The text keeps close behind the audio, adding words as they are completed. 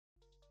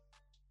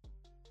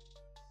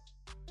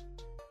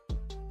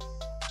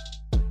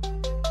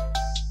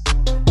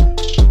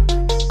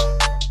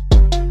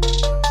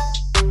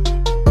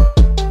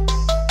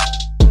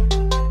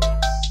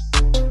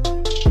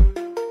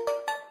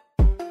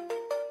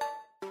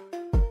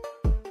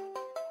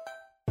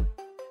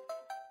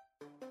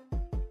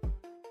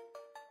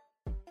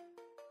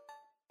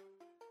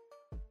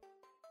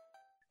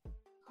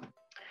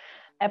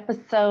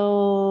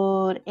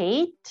episode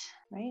 8,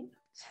 right?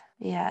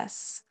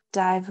 Yes.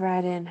 Dive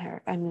right in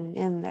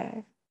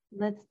there.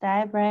 Let's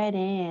dive right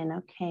in.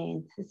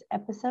 Okay, this is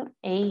episode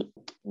 8.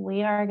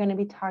 We are going to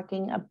be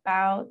talking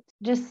about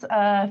just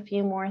a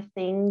few more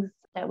things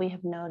that we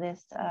have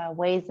noticed,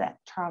 ways that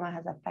trauma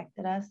has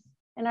affected us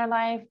in our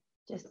life.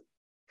 Just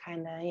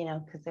kind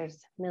of, because there's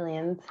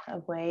millions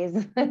of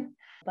ways.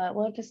 But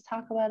we'll just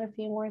talk about a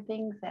few more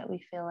things that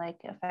we feel like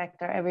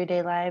affect our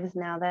everyday lives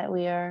now that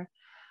we are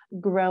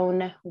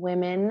grown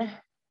women.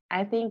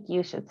 I think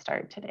you should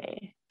start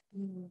today.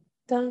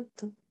 Dun,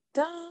 dun,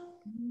 dun.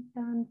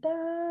 Dun,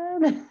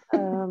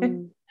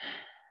 dun.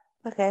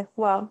 Okay,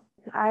 well,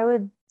 I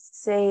would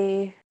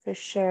say for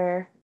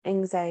sure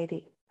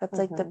anxiety. That's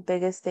like the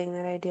biggest thing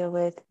that I deal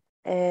with,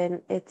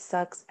 and it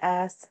sucks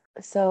ass.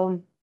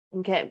 So,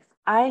 okay,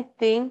 I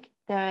think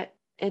that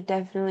it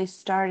definitely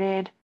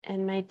started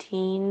in my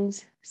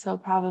teens. So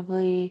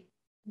probably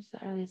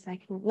the early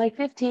second, like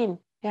 15.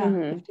 Yeah,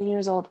 15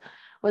 years old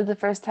was the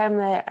first time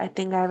that I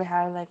think I ever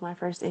had like my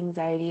first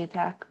anxiety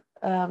attack.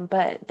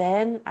 But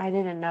then I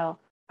didn't know.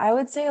 I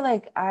would say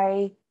like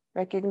I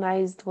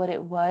recognized what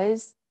it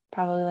was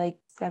probably like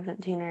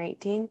 17 or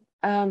 18.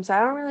 So I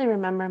don't really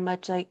remember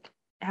much like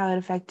how it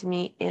affected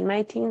me in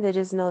my teens. I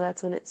just know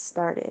that's when it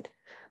started.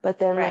 But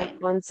then like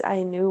once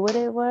I knew what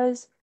it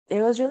was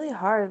really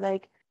hard.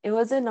 Like it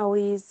wasn't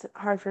always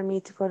hard for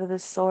me to go to the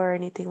store or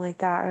anything like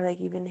that, or like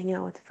even hang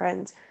out with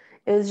friends.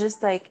 It was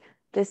just like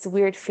this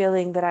weird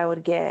feeling that I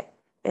would get.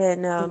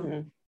 And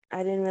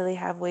I didn't really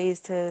have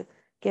ways to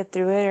get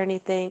through it or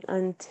anything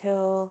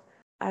until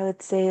I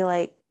would say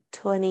like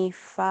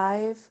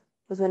 25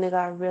 was when it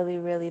got really,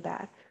 really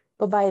bad.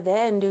 But by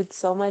then, dude,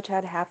 so much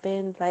had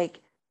happened. Like,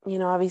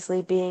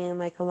 obviously being in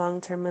like a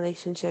long-term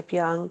relationship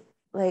young,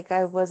 like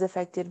I was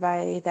affected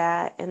by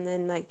that. And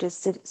then like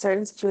just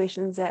certain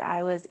situations that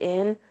I was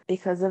in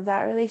because of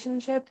that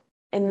relationship.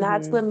 And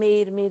that's what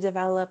made me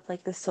develop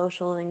like the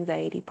social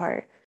anxiety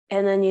part.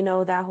 And then,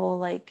 that whole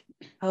like,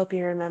 I hope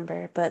you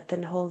remember, but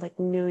the whole like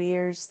New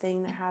Year's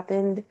thing that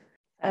happened.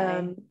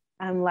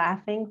 I'm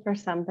laughing for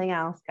something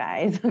else,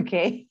 guys.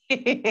 Okay.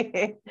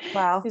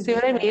 Wow. See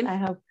what I mean? I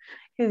hope,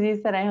 because you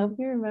said, I hope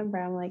you remember.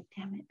 I'm like,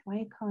 damn it. Why are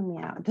you calling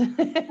me out?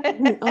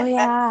 Oh,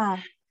 yeah.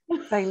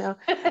 I know.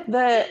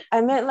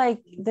 I meant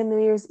like the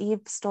New Year's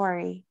Eve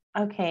story.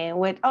 Okay.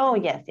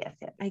 Yes.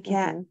 I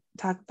can't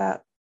talk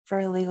about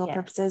for legal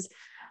purposes.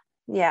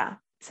 Yeah.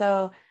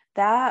 So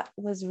that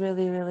was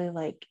really, really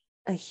like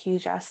a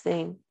huge ass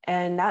thing.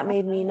 And that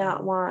made me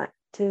not want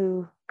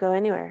to go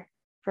anywhere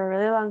for a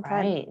really long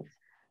time. Right.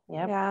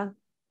 Yep. Yeah.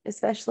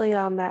 Especially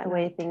on that the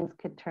way night. things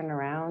could turn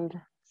around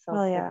so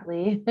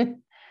quickly. Yeah.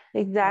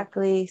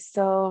 Exactly.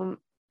 So,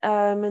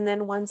 and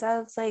then once I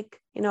was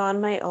like,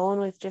 on my own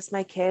with just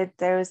my kid,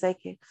 there was like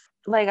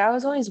I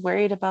was always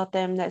worried about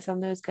them that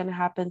something was going to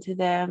happen to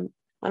them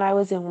when I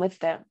wasn't with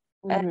them.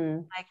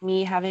 And like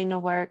me having to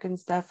work and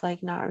stuff,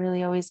 like not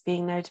really always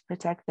being there to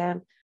protect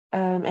them.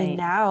 And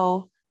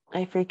now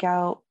I freak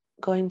out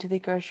going to the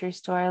grocery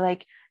store.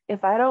 Like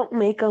if I don't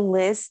make a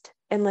list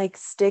and like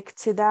stick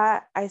to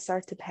that, I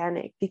start to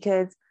panic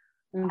because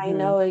I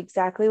know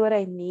exactly what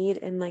I need.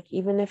 And like,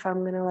 even if I'm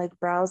going to like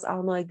browse,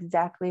 I'll know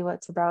exactly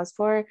what to browse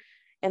for.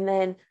 And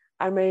then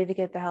I'm ready to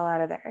get the hell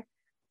out of there.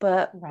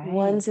 But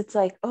once it's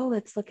like, oh,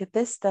 let's look at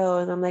this though.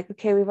 And I'm like,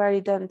 okay, we've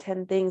already done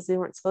 10 things we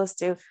weren't supposed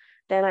to.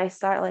 Then I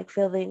start like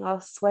feeling all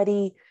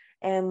sweaty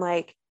and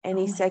like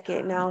any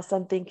second now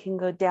something can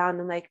go down.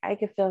 And like, I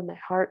could feel my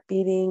heart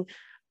beating.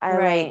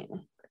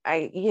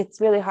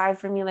 It's really hard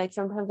for me. Like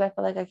sometimes I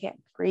feel like I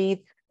can't breathe.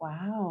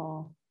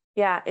 Wow.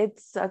 Yeah,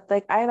 it's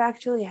like I've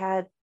actually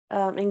had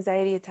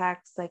anxiety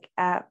attacks like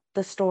at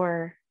the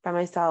store by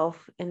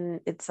myself, and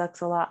it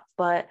sucks a lot.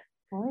 But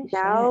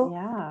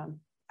now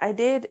I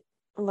did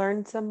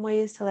learn some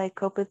ways to like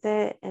cope with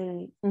it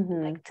and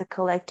like to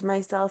collect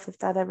myself if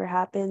that ever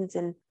happens.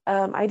 And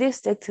I do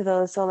stick to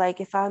those. So like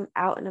if I'm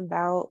out and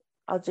about,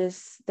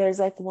 there's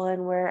like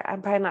one where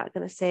I'm probably not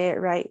gonna say it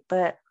right,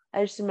 but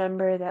I just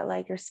remember that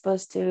like you're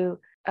supposed to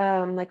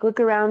like look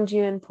around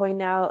you and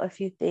point out a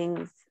few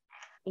things,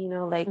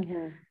 like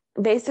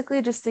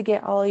basically just to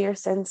get all your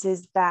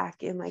senses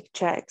back in like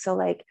check. So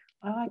like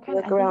I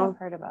think I've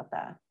heard about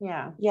that.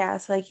 Yeah.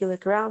 So like you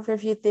look around for a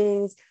few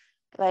things,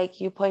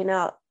 like you point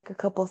out a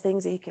couple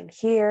things that you can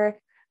hear,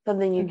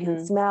 something you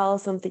can smell,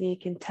 something you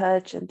can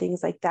touch, and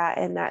things like that.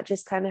 And that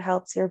just kind of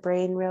helps your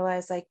brain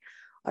realize like,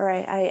 all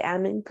right, I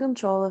am in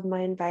control of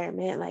my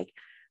environment. Like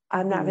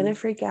I'm not gonna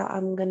freak out.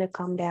 I'm gonna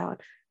calm down.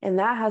 And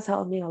that has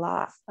helped me a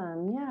lot.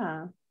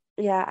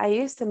 Yeah, I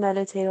used to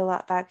meditate a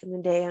lot back in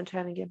the day. I'm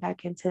trying to get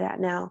back into that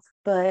now,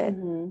 but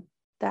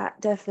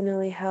that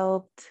definitely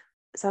helped.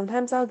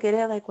 Sometimes I'll get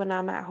it like when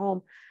I'm at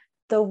home.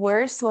 The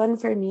worst one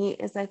for me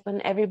is like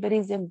when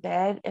everybody's in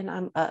bed and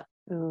I'm up.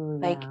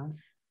 Like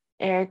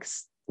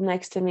Eric's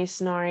next to me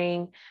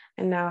snoring,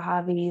 and now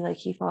Javi, like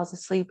he falls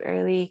asleep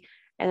early.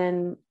 And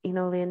then,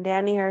 Lee and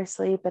Danny are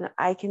asleep, and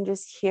I can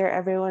just hear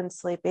everyone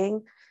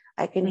sleeping.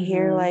 I can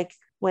hear like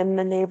when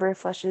the neighbor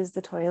flushes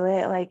the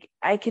toilet, like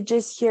I could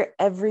just hear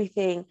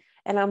everything.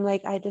 And I'm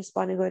like, I just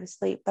want to go to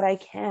sleep, but I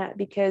can't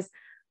because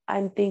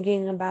I'm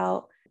thinking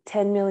about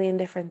 10 million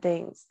different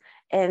things.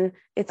 And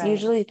it's Right.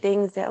 usually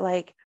things that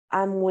like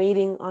I'm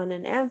waiting on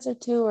an answer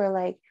to, or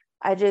like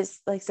I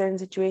just like certain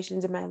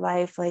situations in my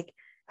life, like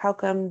how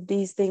come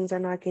these things are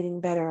not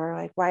getting better? Or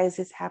like, why is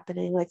this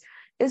happening? Like,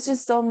 it's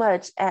just so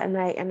much at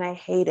night and I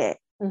hate it.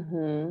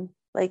 Mm-hmm.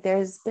 Like,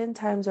 there's been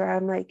times where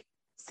I'm like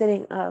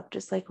sitting up,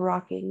 just like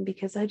rocking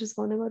because I just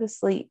want to go to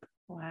sleep.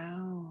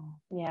 Wow.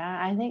 Yeah,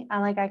 I think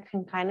I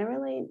can kind of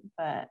relate,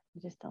 but I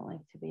just don't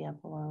like to be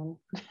up alone.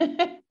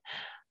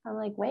 I'm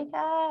like, wake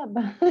up.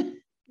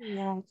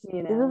 Yeah.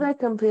 You This is know. like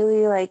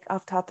completely like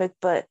off topic,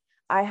 but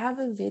I have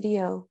a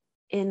video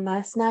in my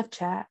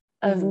Snapchat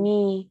of Mm-hmm.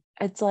 me.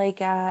 It's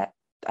like at,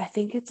 I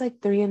think it's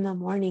like 3 in the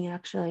morning,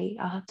 actually.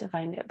 I'll have to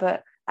find it,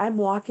 but I'm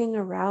walking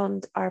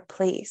around our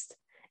place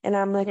and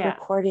I'm like Yeah.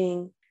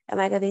 recording. And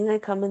like, I think I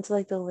come into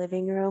like the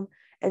living room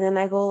and then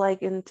I go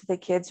like into the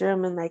kids'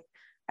 room and like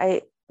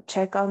I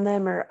check on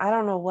them or I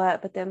don't know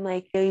what, but then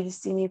like you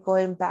just see me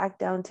going back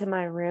down to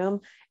my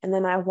room and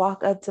then I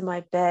walk up to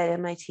my bed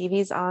and my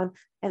TV's on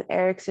and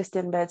Eric's just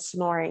in bed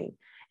snoring.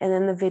 And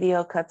then the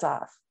video cuts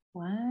off.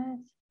 What?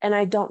 And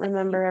I don't Like,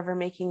 remember ever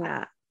making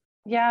that.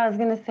 yeah, I was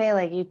gonna say,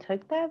 like, you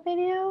took that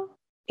video?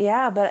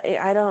 Yeah, but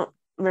I don't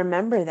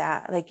remember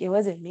that. Like, it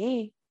wasn't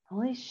me.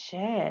 Holy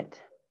shit.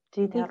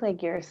 Do you think Yep.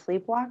 like you're a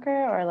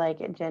sleepwalker or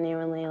like it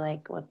genuinely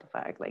like what the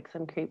fuck? Like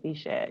some creepy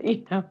shit,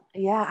 you know?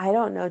 Yeah, I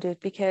don't know, dude,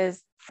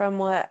 because from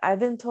what I've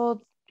been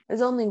told,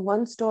 there's only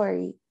one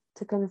story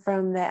to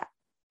confirm that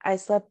I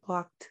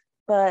sleptwalked,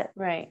 but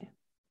Right.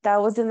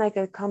 that wasn't like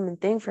a common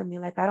thing for me.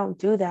 Like, I don't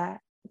do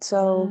that.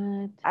 So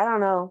What? I don't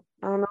know.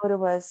 I don't know what it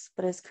was,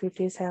 but it's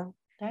creepy as hell.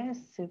 That is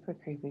super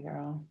creepy,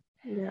 girl.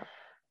 Yeah.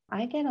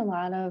 I get a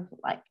lot of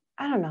like,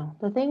 I don't know.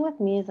 The thing with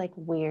me is like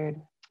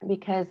weird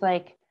because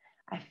like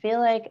I feel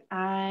like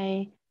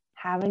I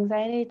have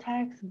anxiety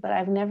attacks, but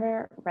I've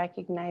never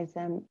recognized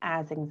them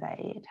as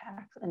anxiety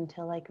attacks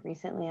until like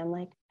recently. I'm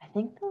like, I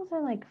think those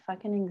are like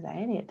fucking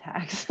anxiety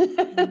attacks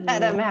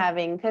that I'm Mhm.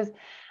 having. Because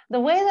the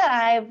way that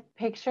I've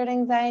pictured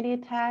anxiety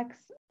attacks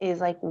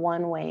is like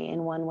one way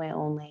and one way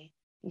only.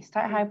 You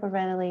start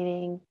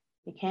hyperventilating,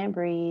 you can't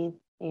breathe,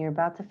 and you're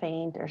about to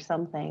faint or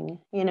something.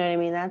 You know what I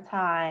mean? That's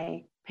how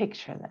I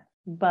picture them.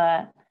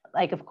 But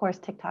like, of course,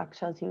 TikTok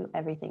shows you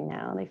everything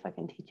now. They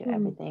fucking teach you Mhm.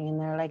 everything. And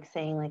they're like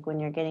saying like when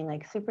you're getting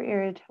like super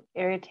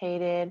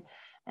irritated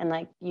and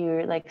like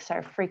you're like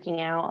start freaking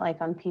out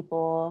like on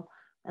people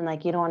and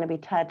like you don't want to be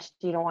touched,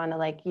 you don't want to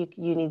like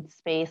you need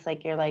space,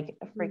 like you're like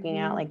freaking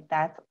out, Mhm. like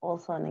that's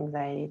also an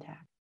anxiety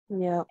attack.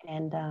 Yeah.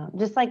 And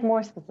just like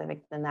more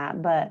specific than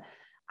that, but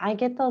I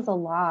get those a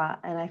lot,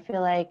 and I feel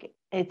like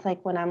it's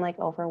like when I'm like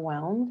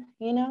overwhelmed,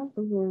 you know,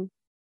 Mhm.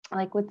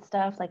 like with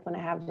stuff, like when I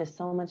have just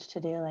so much to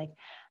do, like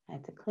I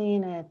have to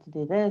clean, I have to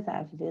do this, I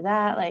have to do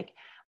that, like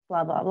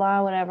blah, blah,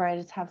 blah, whatever. I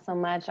just have so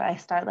much. I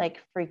start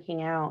like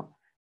freaking out.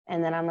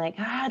 And then I'm like,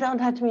 don't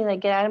touch me. Like,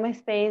 get out of my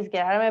space,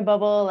 get out of my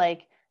bubble.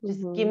 Like,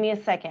 just give Mhm. me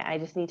a second. I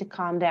just need to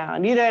calm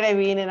down. You know what I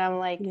mean? And I'm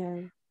like,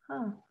 Yeah.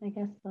 I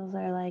guess those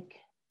are like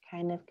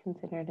kind of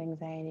considered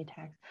anxiety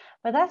attacks.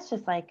 But that's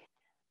just like,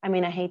 I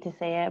mean, I hate to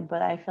say it,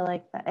 but I feel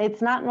like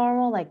it's not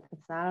normal. Like,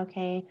 it's not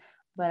okay.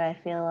 But I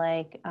feel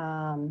like,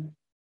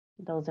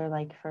 those are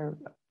like for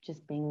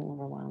just being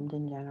overwhelmed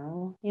in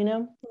general, you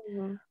know?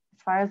 Mhm.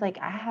 As far as like,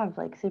 I have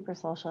like super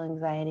social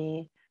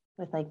anxiety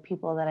with like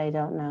people that I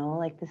don't know.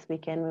 Like this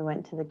weekend, we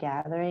went to the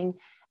gathering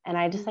and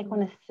I just like Mhm.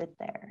 want to sit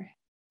there.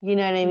 You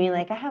know what I mean? Mhm.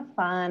 Like, I have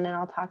fun and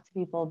I'll talk to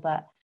people,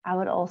 but I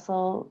would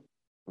also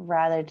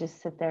rather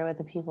just sit there with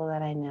the people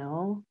that I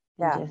know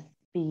and Yeah. just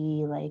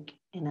be like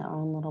in our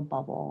own little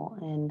bubble.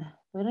 And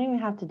we don't even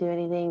have to do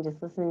anything,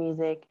 just listen to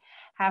music,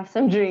 have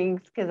some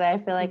drinks, because I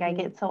feel like I Mhm.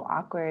 get so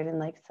awkward and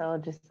like so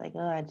just like,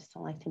 oh, I just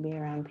don't like to be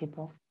around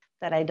people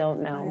that I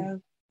don't know. Yeah.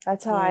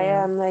 That's how I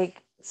Yeah. am.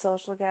 Like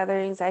social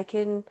gatherings, I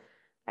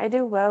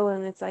do well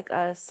when it's like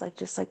us, like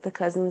just like the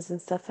cousins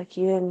and stuff like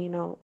you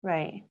and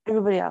Right.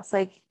 everybody else,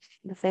 like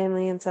the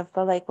family and stuff.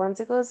 But like once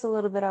it goes a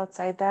little bit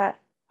outside that,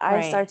 I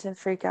Right. start to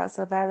freak out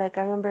so bad. Like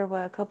I remember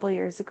a couple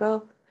years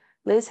ago,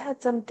 Liz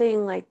had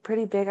something like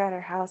pretty big at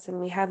her house, and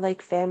we had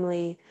like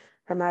family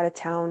from out of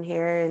town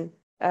here,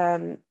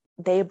 and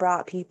they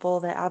brought people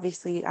that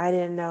obviously I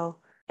didn't know.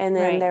 And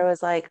then Right. there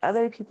was like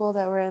other people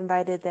that were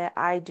invited that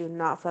I do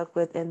not fuck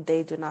with, and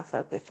they do not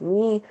fuck with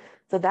me.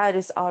 So that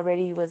just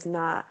already was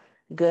not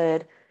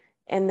good.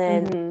 And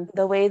then Mm-hmm.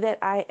 the way that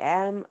I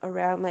am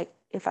around, like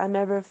if I'm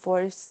ever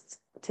forced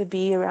to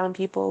be around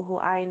people who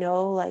I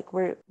know, like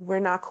we're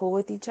not cool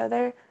with each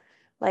other,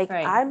 like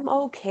Right. I'm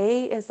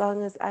okay as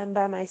long as I'm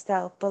by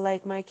myself. But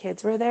like my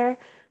kids were there,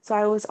 so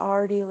I was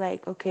already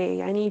like,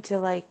 okay, I need to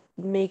like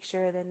make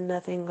sure that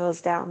nothing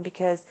goes down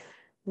because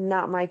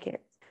not my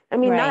kids. I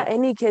mean, not Right.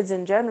 any kids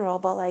in general,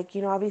 but like,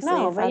 obviously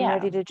No, if but I'm yeah.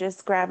 ready to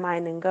just grab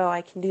mine and go,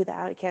 I can do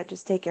that. I can't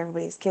just take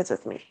everybody's kids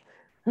with me.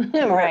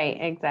 But Right.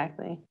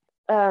 Exactly.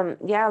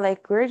 yeah,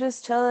 like we're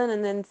just chilling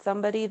and then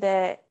somebody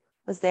that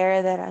was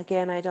there that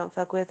again I don't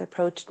fuck with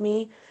approached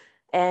me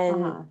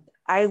and Uh-huh.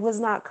 I was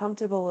not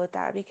comfortable with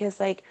that because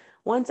like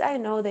once I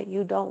know that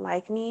you don't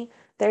like me,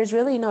 there's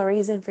really no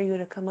reason for you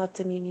to come up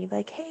to me and be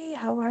like, hey,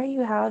 how are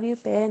you? How have you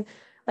been?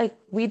 Like,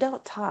 we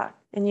don't talk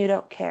and you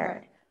don't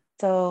care. Right.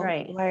 So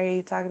Right. why are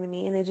you talking to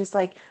me? And it just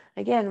like,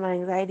 again, my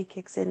anxiety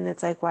kicks in and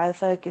it's like, why the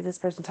fuck is this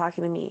person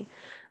talking to me?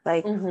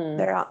 Like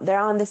Mm-hmm. they're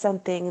on to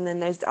something, and then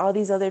there's all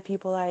these other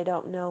people I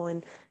don't know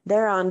and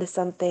they're on to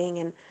something,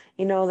 and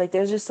like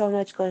there's just so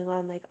much going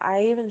on. Like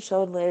I even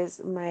showed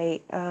Liz my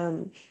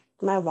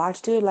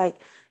watch, dude. Like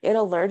it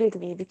alerted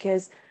me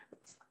because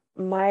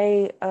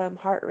my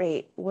heart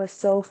rate was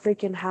so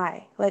freaking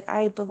high. Like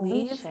I Holy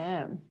believe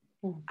shit.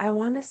 I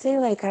want to say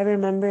like I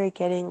remember it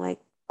getting like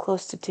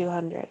close to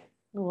 200.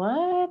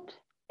 What?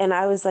 And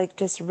I was like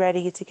just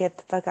ready to get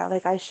the fuck out.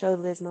 Like I showed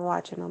Liz my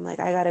watch and I'm like,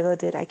 I gotta go,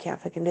 dude. I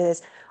can't fucking do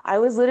this. I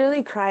was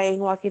literally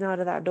crying walking out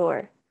of that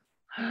door.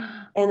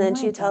 And Oh then my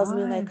she tells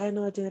me like, God. I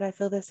know, dude, I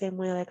feel the same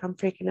way. Like I'm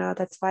freaking out.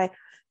 That's why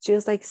she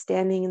was like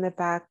standing in the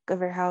back of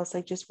her house,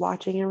 like just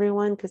watching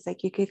everyone, because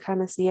like you could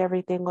kind of see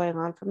everything going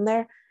on from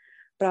there.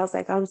 But I was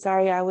like, I'm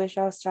sorry. I wish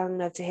I was strong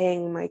enough to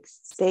hang, like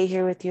stay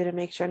here with you to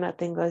make sure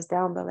nothing goes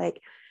down. But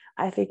like,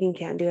 I freaking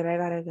can't do it. I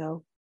gotta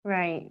go.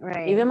 Right,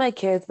 Even right. my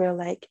kids were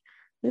like,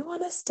 we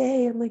want to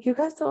stay. I'm like, you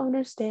guys don't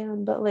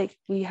understand, but like,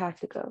 we have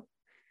to go.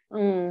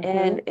 Mm-hmm.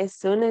 And as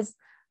soon as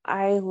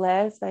I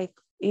left, like,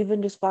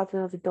 even just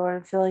walking out the door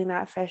and feeling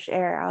that fresh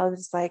air, I was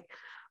just like,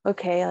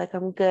 okay, like,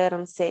 I'm good.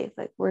 I'm safe.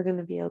 Like, we're going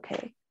to be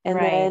okay. And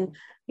Right.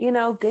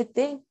 then, good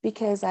thing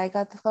because I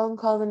got the phone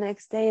call the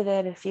next day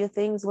that a few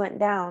things went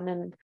down.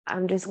 And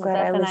I'm just Was glad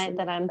that I the night listened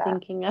that I'm to that.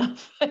 thinking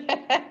of?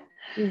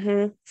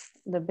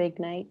 Mm-hmm. The big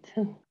night.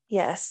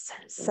 Yes.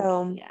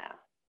 So, Yeah,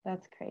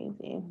 that's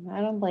crazy.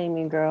 I don't blame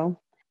you,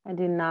 girl. I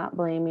do not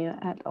blame you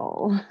at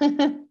all.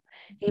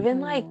 even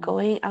like Yeah.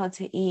 going out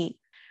to eat.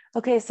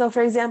 Okay, so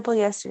for example,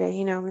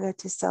 yesterday, we got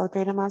to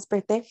celebrate Ama's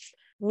birthday.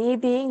 Me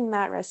being in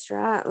that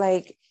restaurant,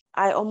 like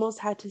I almost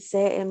had to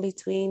sit in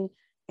between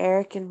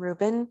Eric and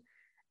Ruben.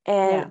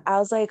 And Yeah. I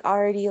was like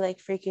already like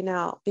freaking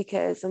out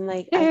because I'm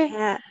like,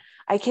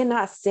 I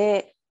cannot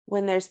sit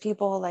when there's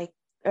people like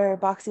or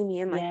boxing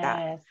me in like that.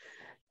 Yes.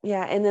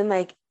 Yeah. And then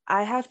like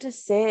I have to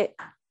sit,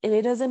 and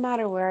it doesn't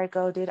matter where I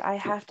go, dude. I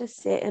have to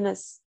sit in a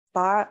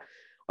spot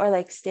or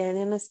like stand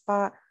in a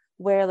spot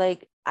where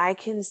like I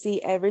can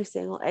see every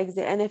single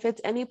exit. And if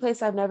it's any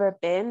place I've never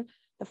been,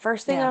 the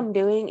first thing Yeah. I'm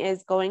doing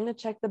is going to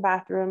check the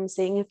bathroom,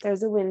 seeing if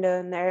there's a window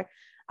in there.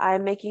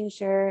 I'm making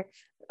sure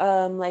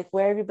like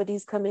where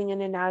everybody's coming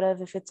in and out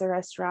of. If it's a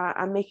restaurant,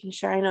 I'm making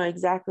sure I know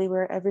exactly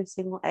where every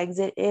single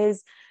exit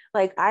is.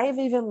 Like I've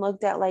even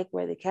looked at like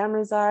where the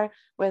cameras are,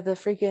 where the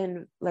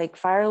freaking like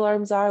fire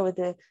alarms are, where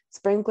the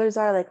sprinklers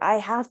are. Like I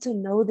have to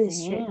know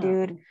this shit,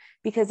 dude, Damn.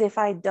 because if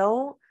I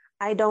don't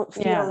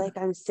feel Yeah. like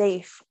I'm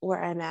safe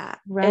where I'm at.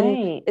 And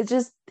Right.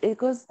 it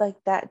goes like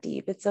that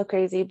deep. It's so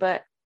crazy.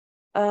 But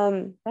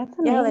That's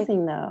yeah, like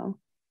amazing though.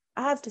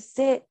 I have to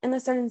sit in a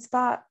certain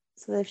spot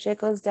so that if shit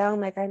goes down,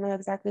 like I know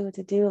exactly what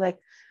to do. Like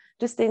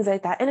just things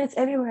like that. And it's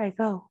everywhere I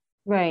go.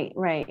 Right,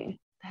 right.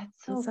 That's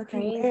It's so fucking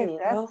weird, crazy.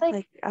 That's bro. like,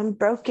 Like I'm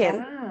broken.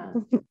 yeah.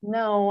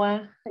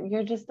 No,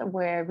 you're just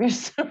aware of your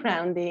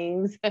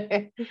surroundings,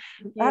 I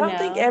you don't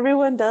think know?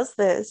 everyone does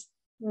this.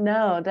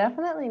 No,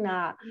 definitely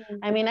not. Mhm.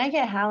 I mean, I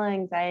get hella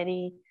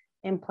anxiety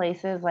in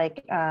places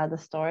like the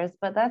stores,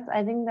 but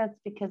I think that's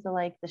because of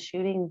like the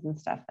shootings and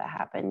stuff that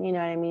happen. You know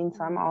what I mean?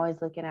 So I'm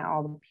always looking at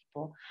all the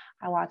people.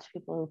 I watch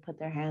people who put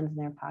their hands in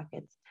their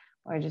pockets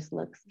or just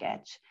look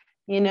sketch.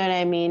 You know what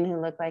I mean? Who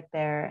look like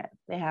they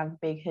have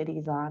big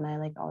hoodies on. I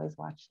like always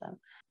watch them.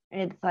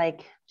 It's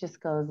like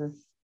just goes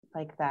as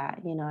like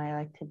that. You know, I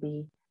like to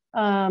be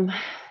um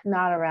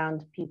not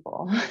around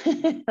people.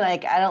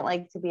 Like I don't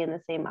like to be in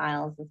the same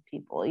aisles as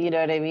people, you know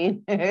what I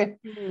mean?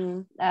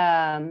 Mhm.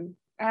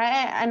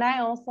 I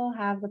also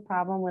have the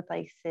problem with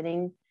like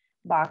sitting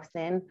boxed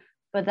in,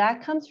 but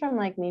that comes from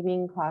like me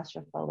being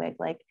claustrophobic.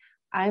 Like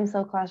I'm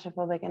so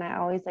claustrophobic and I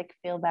always like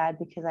feel bad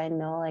because I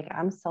know like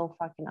I'm so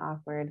fucking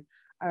awkward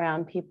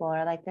around people,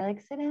 or like they're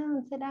like sit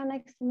down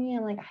next to me.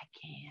 I'm like I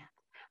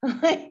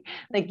can't.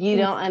 Like you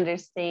don't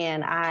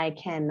understand. I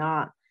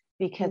cannot,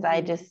 because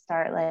I Mhm. just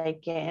start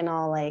like getting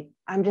all like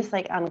I'm just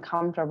like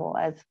uncomfortable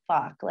as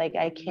fuck. Like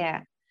I Mhm.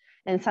 can't.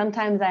 And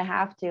sometimes I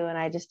have to and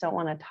I just don't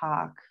want to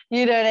talk.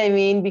 You know what I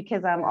mean?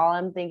 Because Yeah.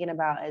 I'm thinking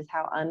about is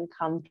how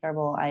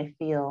uncomfortable I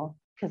feel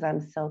because I'm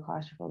so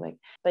claustrophobic.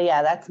 But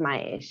yeah, that's my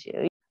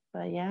issue.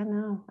 But yeah,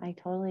 no, I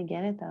totally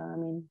get it though. I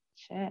mean,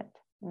 shit.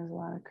 There's a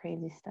lot of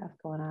crazy stuff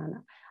going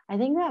on. I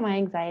think that my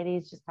anxiety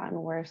has just gotten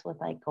worse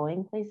with like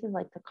going places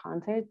like the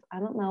concerts. I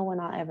don't know when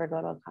I'll ever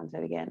go to a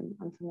concert again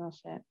on some real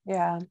shit.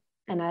 Yeah.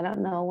 And I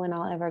don't know when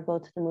I'll ever go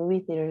to the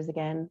movie theaters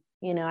again.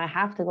 You know, I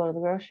have to go to the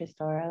grocery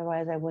store,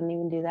 otherwise I wouldn't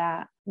even do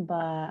that.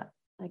 But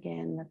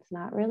again, that's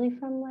not really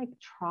from like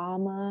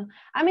trauma.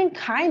 I mean,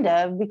 kind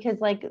of, because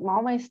like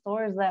all my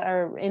stores that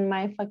are in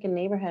my fucking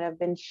neighborhood have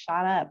been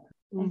shot up.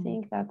 I Mhm.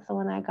 think that's the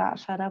one that got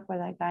shut up where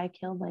that guy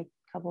killed like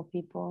a couple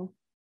people.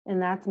 And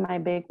that's my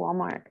big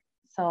Walmart.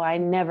 So I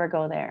never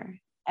go there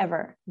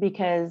ever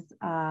because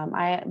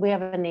I we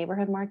have a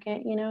neighborhood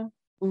market, you know,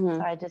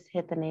 So I just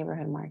hit the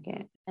neighborhood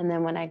market. And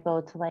then when I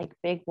go to like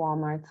big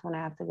Walmarts, when I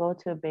have to go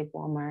to a big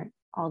Walmart,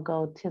 I'll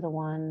go to the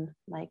one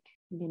like,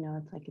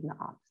 it's like in the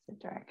opposite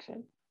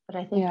direction. But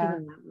I think Yeah.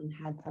 even that one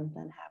had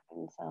something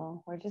happen.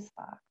 So we're just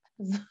fucked.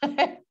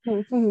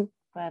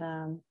 But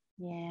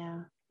yeah,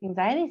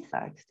 anxiety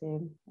sucks,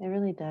 dude. It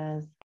really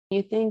does.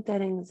 You think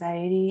that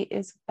anxiety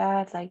is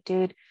bad? Like,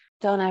 dude,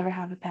 don't ever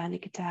have a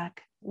panic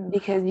attack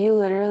because you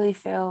literally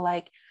feel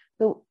like,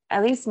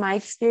 at least my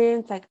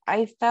experience, like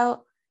I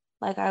felt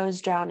like I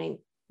was drowning.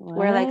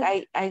 Where like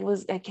What?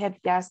 I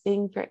kept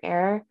gasping for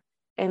air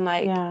and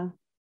like, Yeah.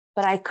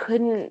 but I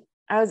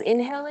was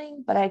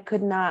inhaling, but I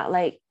could not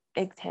like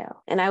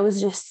exhale. And I was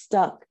just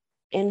stuck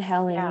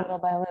inhaling Yeah. little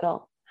by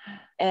little.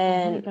 Oh my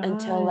And God.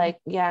 until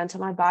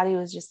my body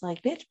was just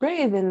like, bitch,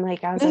 breathe. And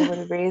like I was able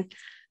to breathe.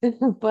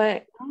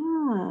 But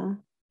Ah,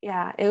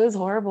 yeah, it was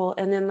horrible.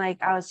 And then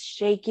like I was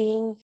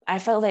shaking. I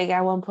felt like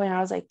at one point I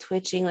was like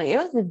twitching. Like it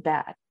was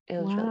bad. It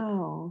was really bad.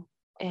 wow.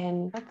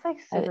 And That's like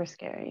super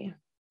scary.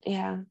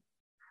 yeah,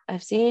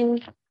 I've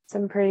seen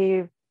some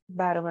pretty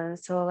bad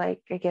ones. So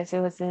like I guess it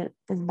wasn't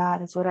as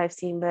bad as what I've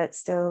seen, but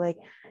still like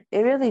it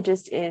really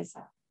just is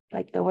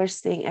like the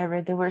worst thing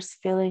ever, the worst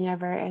feeling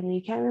ever. And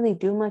you can't really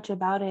do much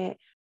about it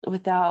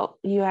without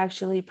you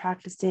actually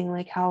practicing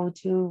like how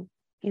to,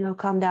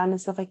 calm down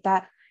and stuff like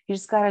that. You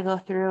just gotta go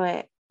through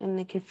it and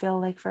it could feel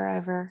like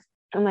forever.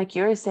 And like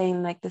you were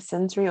saying, like the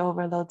sensory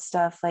overload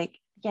stuff, like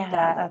Yeah,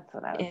 that that's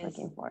what I was is,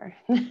 looking for.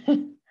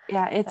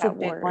 yeah, it's a That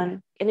big word.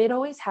 one. And it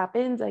always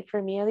happens, like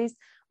for me at least,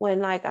 when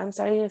like I'm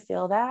starting to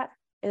feel that.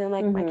 And then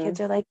like my kids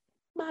are like,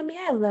 Mommy,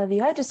 I love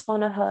you. I just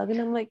want a hug. And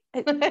I'm like,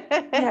 I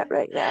can't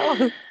right now.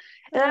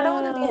 And I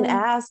don't want to be an Oh,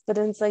 ass, but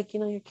it's like,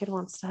 your kid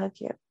wants to hug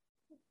you.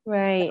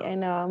 right. I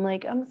know. I'm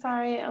like, I'm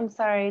sorry. I'm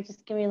sorry.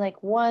 Just give me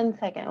like 1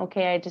 second.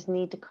 Okay. I just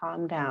need to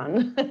calm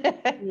down.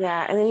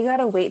 Yeah. And then you got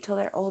to wait till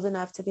they're old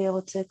enough to be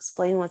able to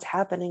explain what's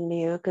happening to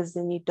you. Cause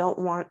then you don't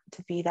want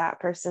to be that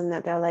person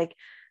that they're like,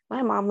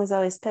 my mom was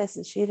always pissed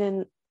and she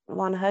didn't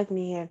want to hug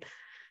me. And,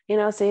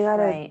 so you got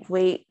to Right.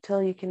 wait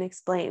till you can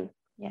explain.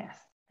 Yes.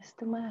 It's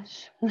too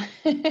much.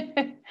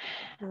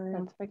 Um,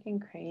 That's freaking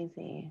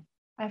crazy.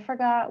 I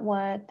forgot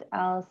what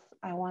else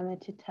I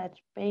wanted to touch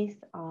base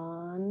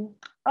on.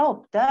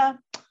 Oh, duh.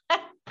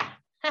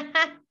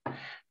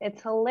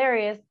 It's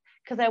hilarious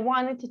because I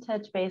wanted to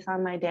touch base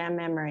on my damn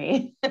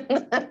memory.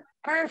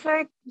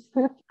 Perfect.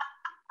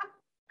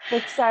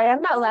 Like, sorry,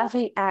 I'm not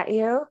laughing at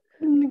you.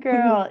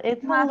 Girl,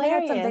 it's I'm laughing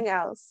at hilarious. something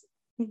else.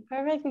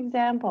 Perfect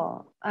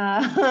example.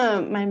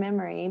 My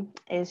memory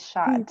is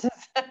shot.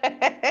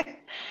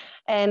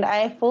 And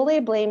I fully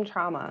blame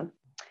trauma.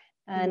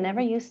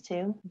 Never used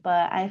to,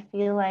 but I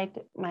feel like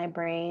my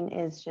brain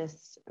is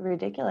just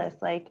ridiculous.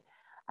 Like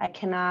I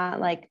cannot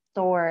like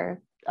store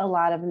a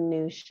lot of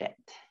new shit,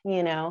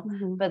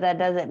 but that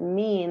doesn't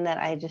mean that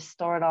I just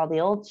stored all the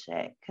old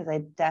shit because I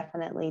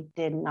definitely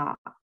did not.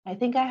 I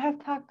think I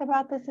have talked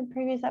about this in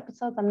previous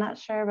episodes. I'm not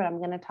sure, but I'm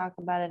going to talk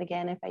about it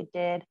again if I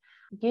did.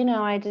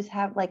 I just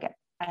have like,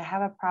 I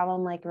have a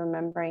problem like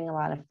remembering a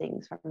lot of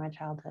things from my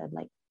childhood,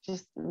 like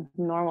just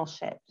normal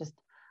shit, just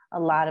a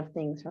lot of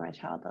things from my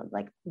childhood.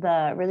 Like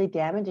the really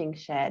damaging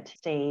shit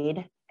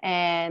stayed,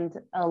 and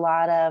a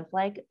lot of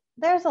like,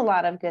 there's a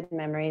lot of good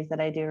memories that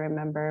I do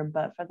remember,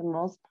 but for the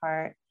most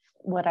part,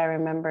 what I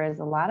remember is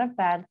a lot of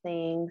bad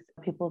things.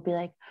 People will be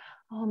like,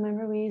 oh,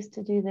 remember we used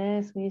to do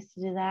this, we used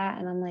to do that.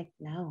 And I'm like,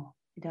 no,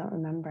 I don't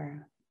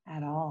remember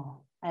at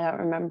all. I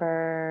don't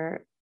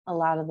remember a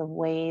lot of the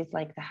ways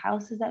like the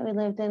houses that we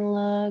lived in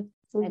looked.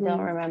 I don't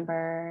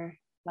remember,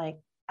 like,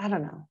 I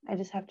don't know. I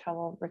just have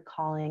trouble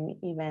recalling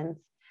events.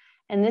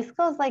 And this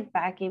goes like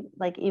back,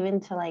 like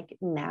even to like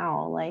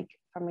now, like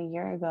from a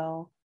year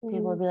ago,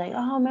 people would be like,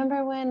 oh,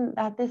 remember when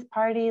at this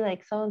party,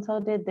 like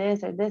so-and-so did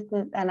this or this.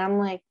 And I'm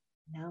like,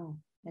 no,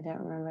 I don't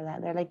remember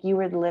that. They're like, you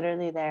were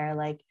literally there.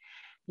 Like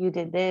you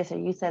did this or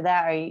you said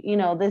that,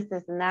 or, this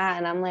and that.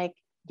 And I'm like,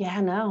 yeah,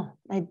 no,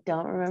 I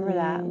don't remember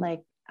that.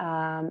 Like,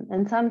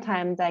 and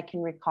sometimes I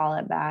can recall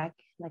it back,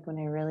 like when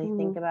I really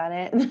think about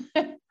it,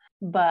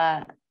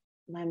 but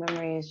my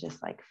memory is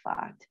just like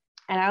fucked.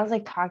 And I was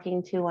like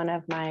talking to one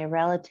of my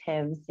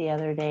relatives the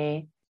other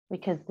day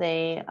because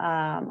they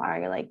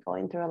are like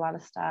going through a lot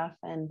of stuff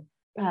and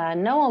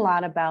know a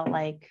lot about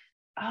like,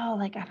 oh,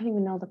 like I don't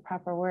even know the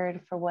proper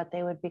word for what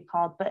they would be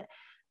called, but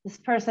this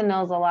person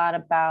knows a lot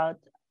about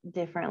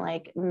different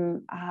like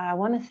I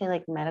want to say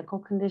like medical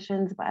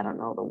conditions, but I don't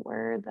know the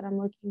word that I'm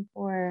looking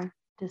for.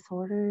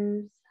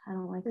 Disorders. I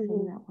don't like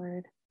saying that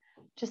word.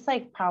 Just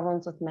like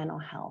problems with mental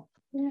health.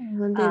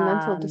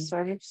 Mental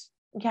disorders.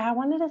 Yeah, I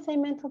wanted to say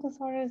mental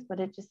disorders,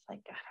 but it just like,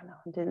 I don't know,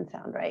 it didn't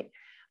sound right.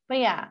 But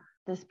yeah,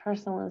 this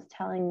person was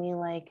telling me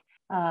like,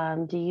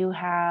 do you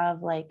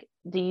have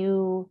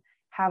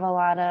a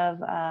lot of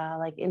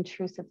like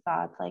intrusive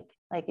thoughts, like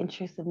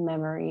intrusive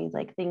memories,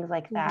 like things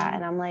like that?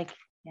 And I'm like,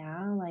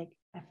 yeah, like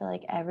I feel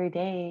like every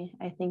day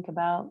I think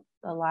about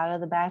a lot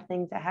of the bad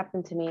things that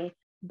happened to me,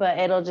 but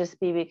it'll just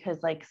be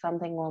because like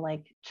something will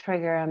like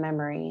trigger a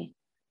memory.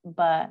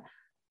 But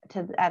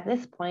at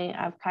this point,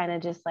 I've kind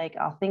of just like,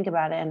 I'll think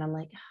about it and I'm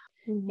like,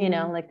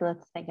 Like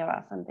let's think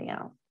about something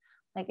else.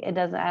 Like it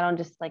doesn't, I don't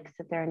just like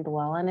sit there and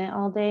dwell on it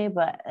all day,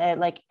 but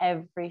like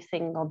every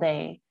single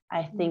day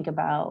I think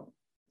about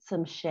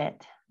some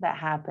shit that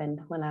happened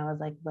when I was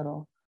like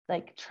little,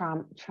 like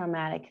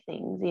traumatic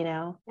things,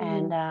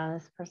 and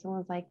this person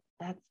was like,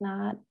 that's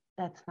not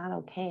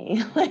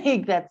okay.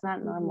 Like that's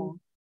not normal.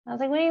 I was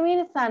like, what do you mean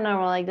it's not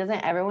normal? Like,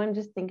 doesn't everyone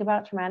just think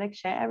about traumatic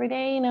shit every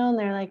day, and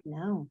they're like,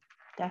 no,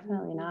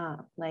 definitely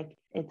not. Like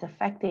it's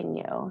affecting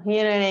you,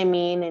 you know what I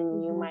mean?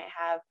 And you might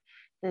have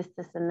this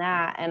and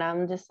that, and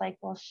I'm just like,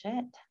 well,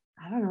 shit,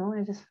 I don't know,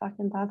 I just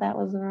fucking thought that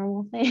was a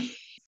normal thing.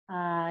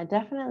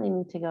 Definitely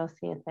need to go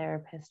see a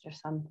therapist or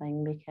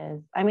something,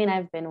 because I mean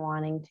I've been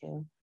wanting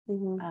to,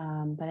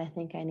 but I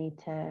think I need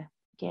to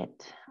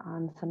get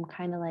on some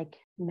kind of like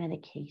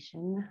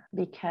medication,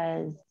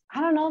 because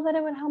I don't know that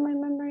it would help my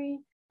memory,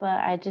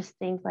 but I just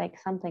think like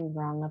something's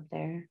wrong up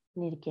there. I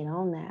need to get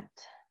on that,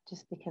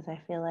 just because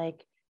I feel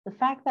like the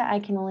fact that I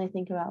can only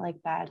think about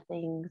like bad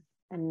things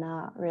and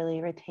not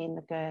really retain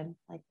the good,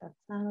 like that's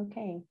not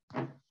okay.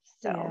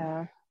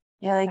 So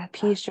yeah, like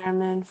P.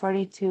 Sherman,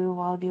 42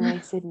 Wallaby Way,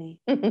 Sydney.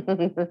 I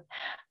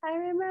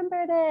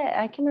remembered it.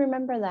 I can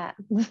remember that.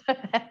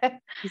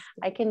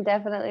 I can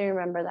definitely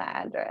remember the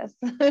address.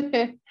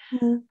 It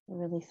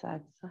really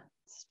sucks.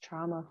 It's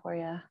trauma for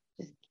you.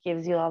 Just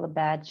gives you all the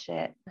bad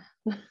shit.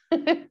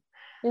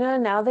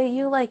 Now that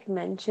you like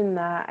mentioned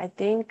that, I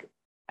think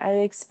I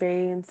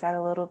experienced that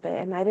a little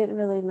bit, and I didn't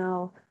really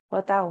know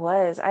what that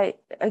was.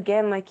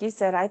 Again, like you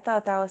said, I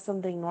thought that was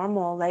something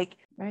normal. Like,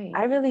 right.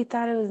 I really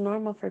thought it was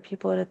normal for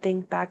people to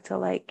think back to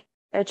like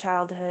their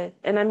childhood.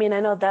 And I mean,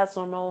 I know that's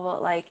normal,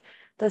 but like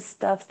the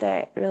stuff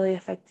that really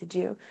affected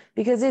you,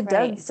 because it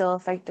does still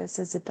affect us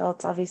as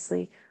adults,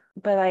 obviously.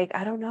 But like,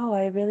 I don't know.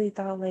 I really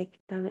thought like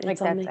it's all that's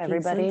making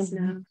everybody. sense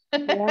now.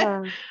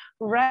 Yeah.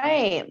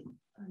 Right.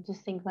 I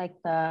just think like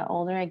the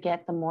older I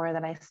get, the more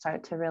that I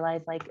start to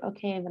realize like,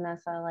 okay,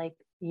 Vanessa, like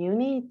you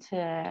need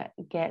to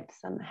get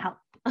some help.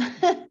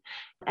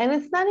 And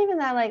it's not even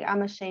that like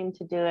I'm ashamed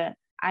to do it.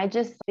 I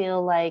just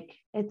feel like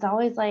it's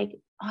always like,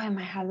 oh, I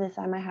might have this,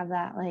 I might have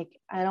that. Like,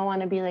 I don't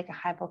want to be like a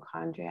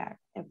hypochondriac,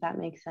 if that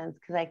makes sense,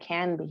 because I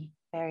can be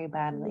very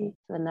badly.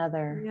 It's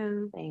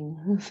another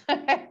thing.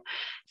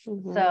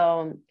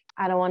 So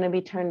I don't want to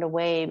be turned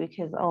away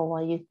because, oh,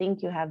 well, you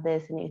think you have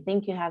this and you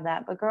think you have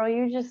that, but girl,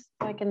 you're just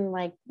fucking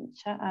like,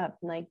 shut up.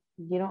 Like,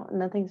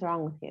 nothing's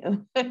wrong with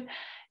you.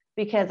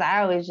 Because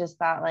I always just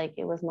thought like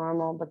it was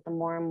normal, but the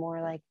more and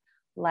more like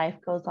life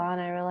goes on,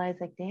 I realize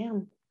like,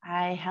 damn,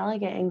 I hella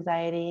get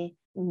anxiety,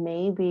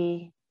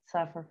 maybe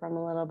suffer from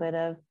a little bit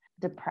of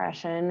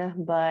depression,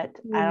 but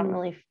I don't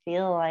really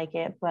feel like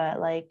it, but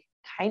like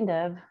kind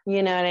of,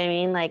 you know what I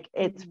mean? Like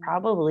it's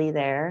probably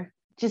there.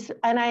 Just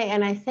and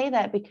I say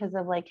that because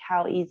of like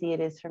how easy it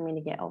is for me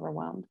to get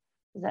overwhelmed.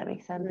 Does that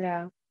make sense?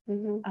 Yeah.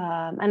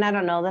 And I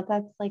don't know that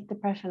that's like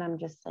depression. I'm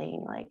just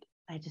saying like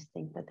I just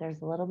think that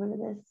there's a little bit of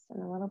this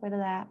and a little bit of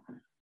that,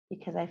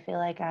 because I feel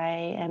like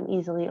I am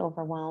easily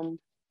overwhelmed.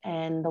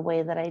 And the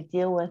way that I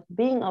deal with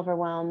being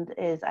overwhelmed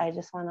is I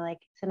just want to like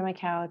sit on my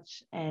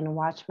couch and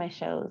watch my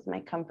shows, my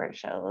comfort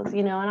shows,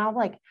 and I'll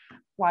like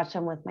watch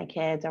them with my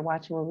kids or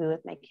watch a movie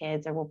with my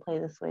kids, or we'll play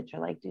the Switch or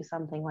like do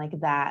something like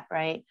that,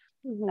 right?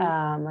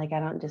 Like I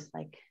don't just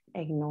like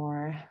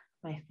ignore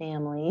my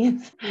family.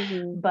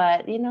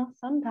 But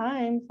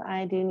sometimes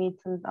I do need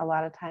a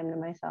lot of time to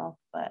myself.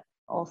 But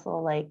also,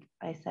 like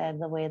I said,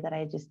 the way that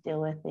I just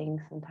deal with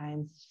things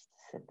sometimes is just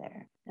to sit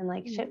there and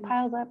like shit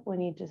piles up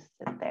when you just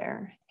sit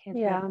there. Kids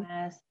make a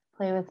mess,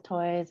 play with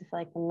toys. If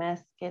like the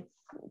mess gets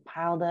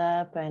piled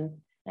up, and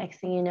next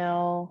thing you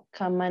know,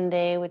 come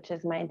Monday, which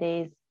is my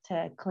days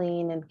to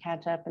clean and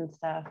catch up and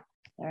stuff,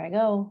 there I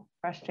go,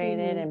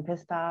 frustrated and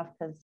pissed off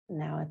because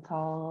now it's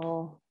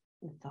all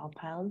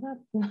piled up.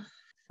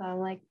 So I'm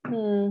like,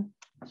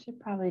 I should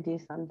probably do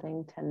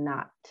something to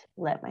not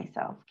let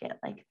myself get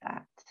like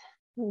that.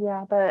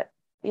 Yeah, but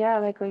yeah,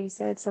 like what you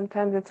said,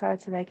 sometimes it's hard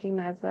to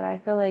recognize, but I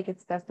feel like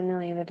it's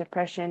definitely the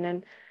depression,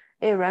 and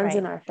it runs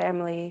in our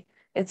family.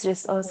 It's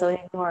just also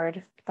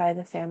ignored by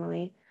the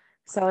family.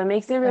 So it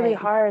makes it really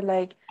hard,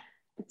 like,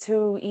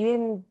 to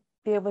even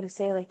be able to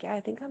say, like, yeah,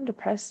 I think I'm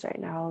depressed right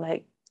now,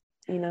 like,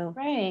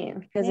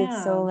 because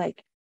it's so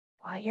like,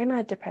 well, you're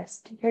not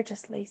depressed, you're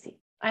just lazy.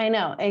 I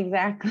know,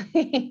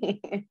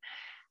 exactly.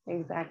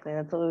 Exactly.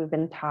 That's what we've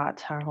been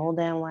taught our whole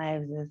damn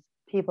lives, is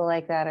people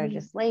like that are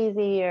just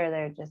lazy, or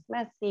they're just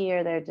messy,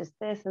 or they're just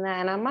this and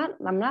that. And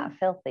I'm not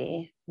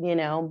filthy,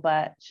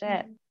 but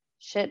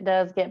shit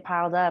does get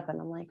piled up, and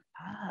I'm like,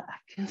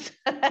 fuck.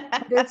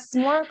 It's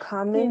more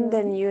common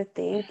than you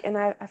think. And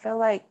I feel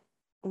like,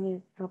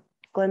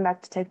 going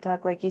back to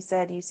TikTok, like you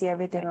said, you see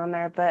everything on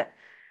there, but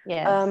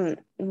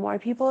more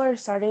people are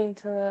starting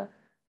to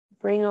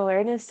bring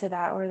awareness to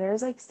that, where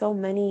there's like so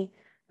many,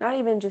 not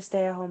even just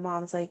stay-at-home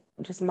moms, like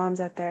just moms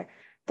out there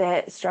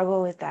that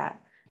struggle with that.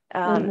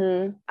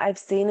 I've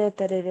seen it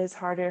that it is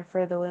harder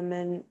for the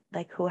women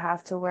like who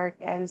have to work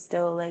and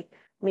still like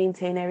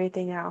maintain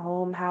everything at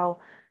home, how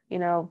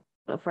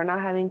if we're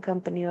not having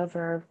company over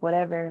or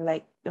whatever,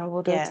 like, oh,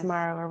 we'll do it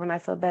tomorrow or when I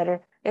feel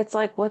better. It's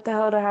like, what the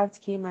hell do I have to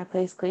keep my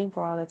place clean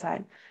for all the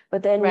time?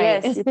 But then,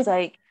 Right. yes, it's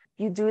like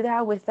you do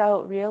that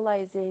without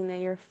realizing that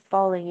you're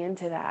falling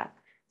into that.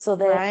 So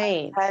then by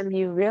Right. the time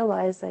you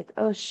realize, like,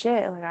 oh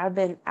shit, like I've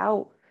been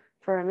out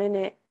for a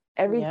minute,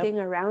 everything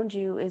Yep. around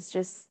you is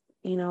just,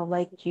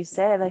 like you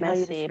said, like how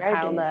you Messy, described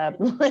piled it. up.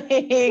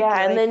 Yeah,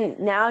 and Like then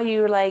now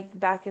you're like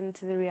back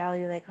into the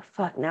reality, like, oh,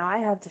 fuck, now I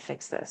have to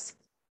fix this.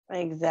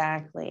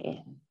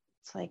 exactly.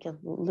 It's like a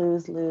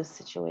lose-lose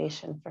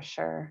situation for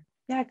sure.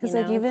 Yeah, because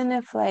like even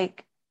if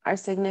like our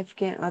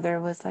significant other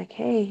was like,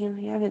 hey,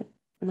 you haven't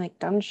like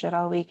done shit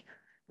all week,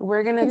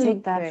 we're gonna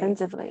take that Right.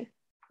 offensively.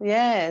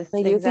 Yes,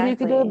 Like you think you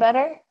could do it exactly.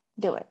 better?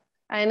 Do it.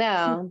 I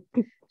know.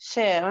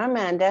 Shit, my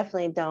man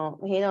definitely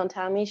don't. He don't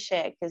tell me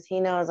shit because he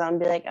knows I'm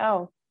be like,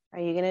 oh, are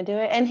you gonna do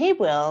it? And he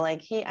will.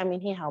 Like he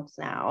helps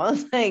now.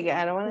 It's like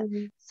I don't want to.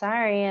 Mm-hmm.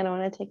 Sorry, I don't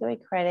want to take away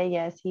credit.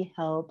 Yes, he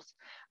helps,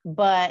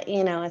 but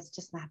it's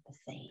just not the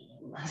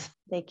same.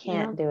 They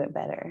Yeah. can't do it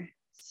better.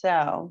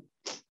 So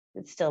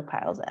it still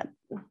piles up.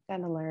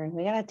 Gotta learn.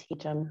 We gotta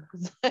teach them.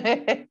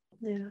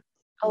 Yeah.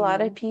 A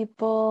lot of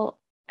people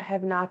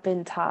have not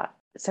been taught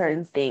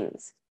certain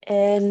things.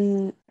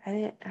 And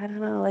I don't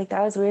know, like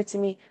that was weird to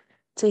me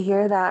to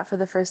hear that for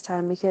the first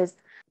time because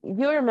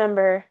you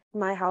remember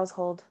my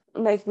household,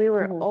 like we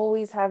were Mhm.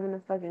 always having to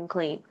fucking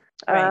clean.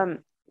 Right.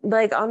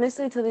 Like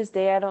honestly to this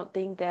day I don't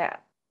think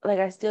that like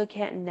I still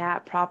can't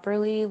nap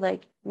properly.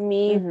 Like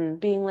me Hmm.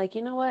 being like,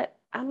 you know what,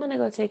 I'm gonna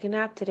go take a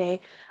nap today.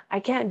 I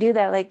can't do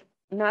that. Like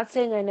not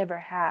saying I never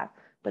have,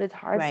 but it's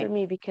hard for Right.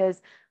 me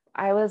because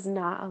I was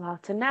not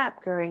allowed to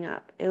nap growing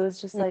up. It was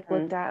just like Hmm.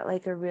 looked at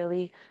like a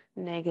really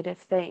negative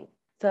thing.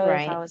 So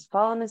if I Right. was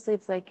falling asleep,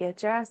 it's like,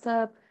 get your ass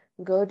up,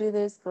 go do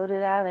this, go do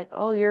that. Like,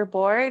 oh, you're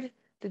bored?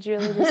 Did you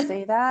really just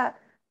say that?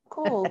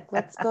 Cool.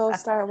 Let's go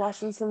start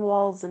watching some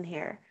walls in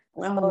here.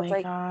 So Oh it's my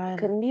like, God.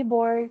 couldn't be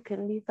bored,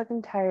 couldn't be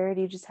fucking tired.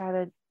 You just had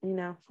to,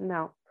 no,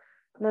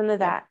 none of Yep.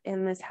 that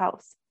in this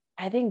house.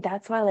 I think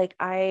that's why like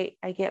I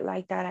get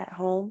like that at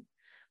home,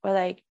 or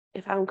like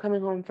if I'm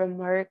coming home from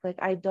work, like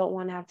I don't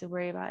want to have to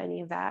worry about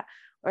any of that.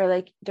 Or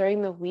like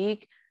during the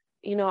week,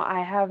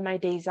 I have my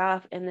days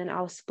off and then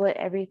I'll split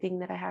everything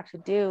that I have to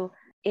do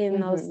in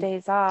those Hmm.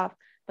 days off.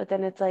 But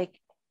then it's like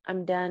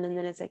I'm done and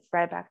then it's like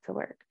right back to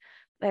work.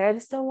 Like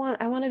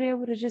I want to be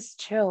able to just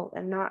chill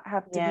and not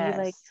have to be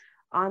like Yes.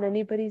 on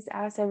anybody's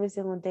ass every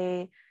single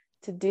day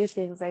to do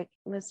things. Like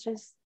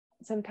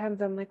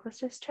sometimes I'm like, let's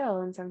just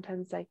chill. And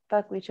sometimes like,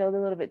 fuck, we chilled a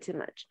little bit too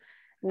much.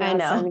 I Now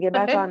it's time to know. get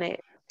back on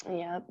it.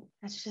 Yep.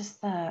 It's just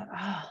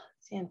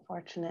it's the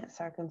unfortunate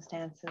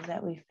circumstances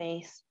that we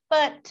face.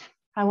 But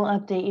I will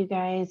update you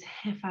guys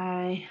if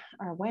I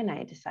or when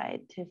I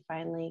decide to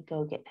finally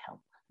go get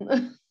help.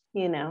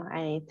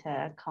 I need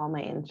to call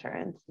my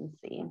insurance and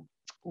see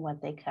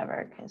what they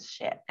cover because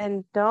shit.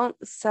 And don't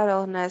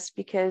settle, Ness,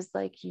 because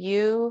like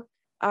you're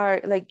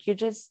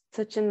just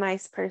such a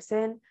nice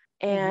person.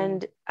 Hmm.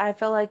 And I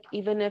feel like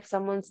even if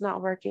someone's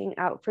not working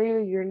out for you,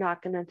 you're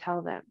not gonna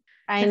tell them.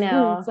 I It's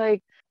know.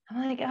 like,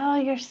 I'm like, oh,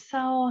 you're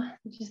so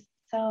just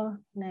so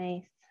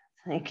nice.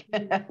 Like,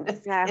 I'm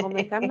just yeah, I'm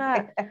like,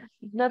 kidding.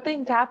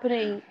 nothing's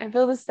happening. I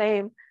feel the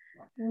same.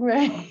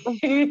 Right.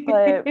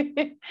 But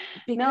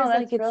No, because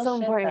like that's it's real so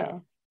shit important.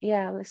 though.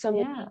 Yeah, like so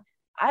Yeah. maybe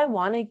I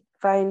want to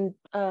find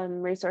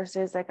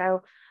resources. Like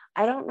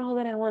I don't know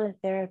that I want a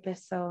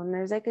therapist, so and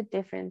there's like a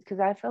difference because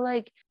I feel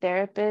like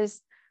therapists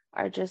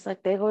are just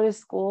like they go to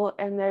school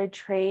and they're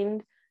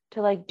trained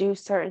to like do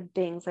certain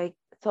things, like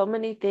so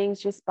many things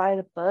just by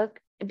the book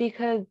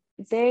because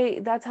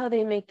that's how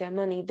they make their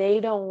money. They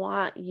don't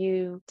want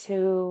you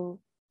to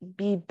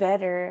be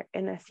better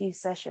in a few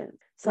sessions.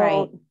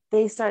 Right. So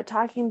they start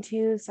talking to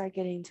you, start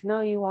getting to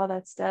know you, all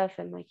that stuff,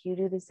 and like you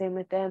do the same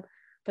with them.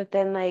 But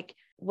then like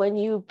when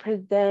you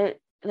present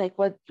like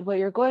what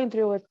you're going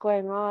through, what's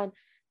going on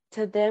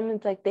to them,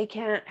 it's like they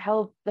can't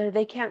help,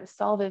 they can't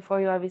solve it for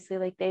you. Obviously,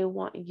 like they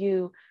want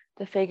you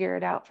to figure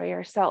it out for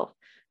yourself.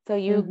 So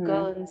you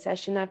go Mm-hmm. in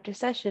session after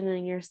session,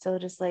 and you're still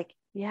just like,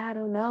 yeah, I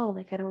don't know,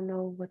 like I don't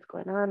know what's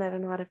going on, I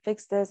don't know how to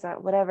fix this or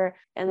whatever.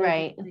 And like,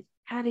 Right. like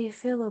how do you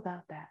feel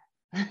about that?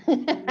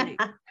 And like,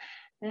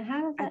 And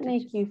how does I that could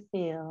make just, you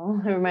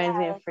feel? It reminds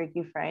me yeah, of like,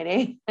 Freaky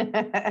Friday.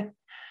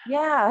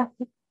 yeah.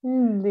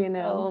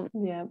 So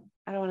Yeah.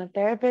 I don't want a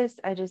therapist.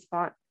 I just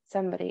want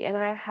somebody. And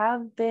I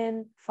have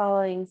been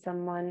following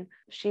someone.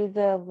 She's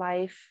a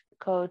life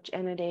coach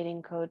and a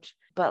dating coach,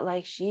 but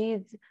like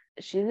she's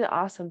an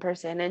awesome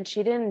person. And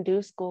she didn't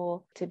do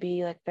school to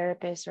be like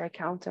therapist or a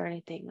counselor or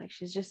anything. Like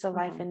she's just a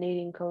life Uh-huh. and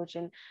dating coach.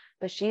 And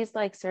but she's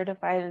like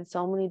certified in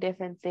so many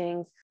different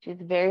things.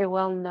 She's very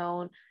well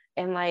known.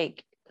 And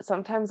like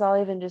sometimes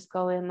I'll even just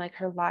go in like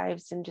her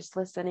lives and just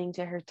listening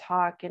to her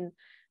talk and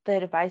the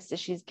advice that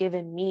she's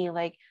given me,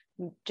 like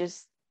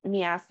just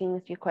me asking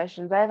a few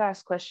questions. I've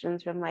asked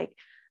questions from like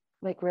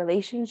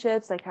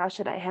relationships, like how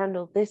should I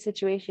handle this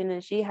situation,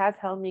 and she has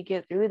helped me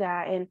get through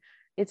that, and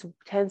it's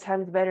 10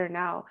 times better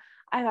now.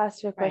 I've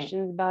asked her Right.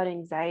 questions about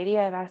anxiety.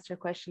 I've asked her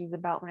questions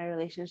about my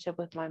relationship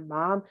with my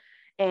mom,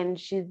 and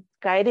she's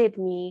guided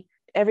me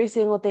every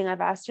single thing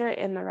I've asked her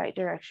in the right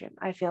direction,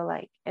 I feel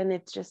like. And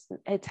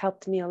it's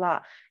helped me a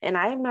lot. And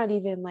I am not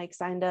even like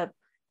signed up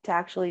to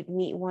actually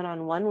meet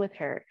one-on-one with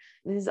her.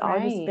 This has all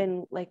just Right.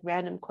 been like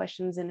random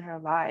questions in her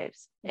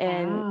lives.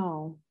 And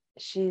Wow.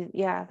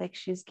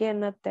 she's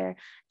getting up there.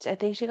 I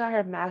think she got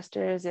her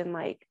master's in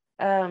like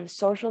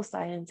social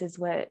science is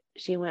what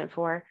she went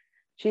for.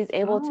 She's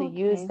able to Oh,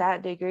 use okay.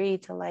 that degree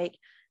to like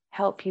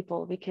help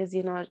people because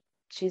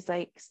she's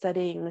like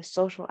studying the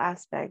social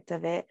aspect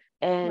of it,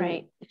 and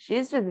Right.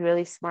 she's been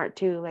really smart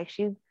too. Like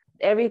she's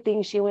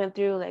everything she went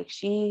through, like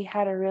she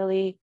had a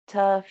really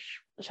tough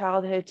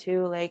childhood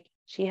too. Like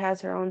she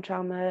has her own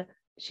trauma.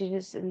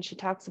 And she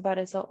talks about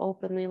it so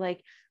openly.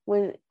 Like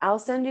when I'll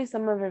send you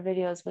some of her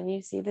videos, when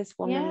you see this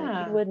woman, like you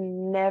Yeah. would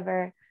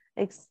never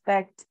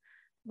expect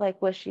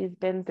like what she's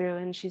been through.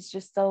 And she's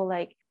just so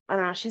like, I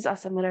don't know, she's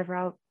awesome, whatever.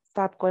 I'll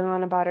stop going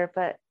on about her,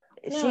 but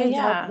No, she's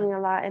helped yeah. me a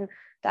lot. And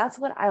that's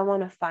what I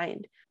want to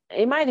find.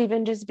 It might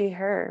even just be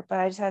her, but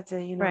I just had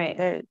to,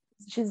 Right.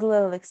 she's a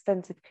little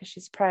expensive because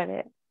she's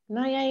private.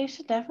 No, yeah, you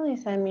should definitely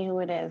send me who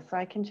it is so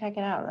I can check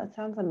it out. That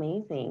sounds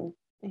amazing.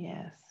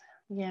 Yes.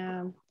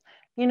 Yeah.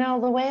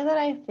 The way that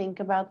I think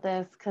about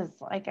this, because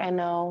like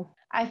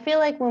I feel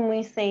like when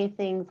we say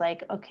things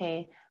like,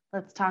 okay,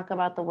 let's talk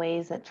about the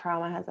ways that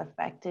trauma has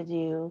affected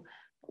you,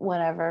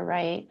 whatever,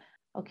 right?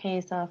 Okay,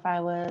 so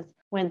if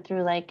went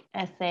through like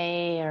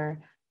SA or,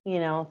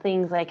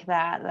 things like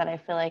that, that I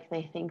feel like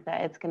they think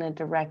that it's going to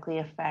directly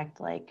affect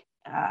like,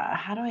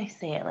 how do I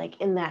say it?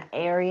 Like in that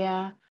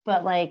area.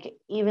 But like,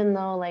 even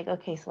though like,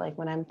 okay, so like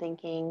when I'm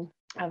thinking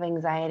of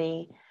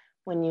anxiety,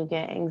 when you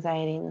get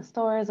anxiety in the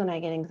stores, when I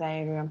get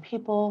anxiety around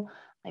people,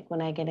 like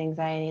when I get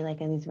anxiety like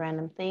in these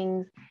random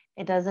things,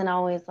 it doesn't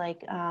always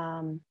like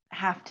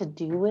have to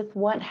do with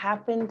what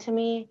happened to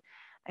me.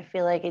 I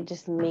feel like it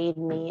just made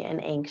me an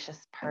anxious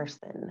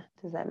person.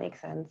 Does that make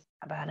sense?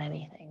 About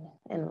anything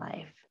in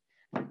life?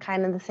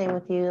 Kind of the same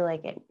with you.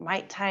 Like it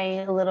might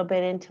tie a little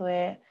bit into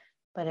it,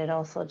 but it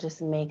also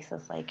just makes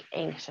us like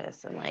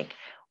anxious and like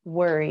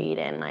worried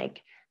and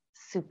like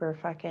super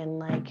fucking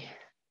like,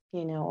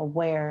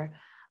 aware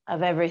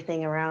of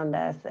everything around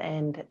us.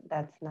 And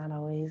that's not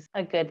always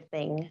a good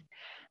thing.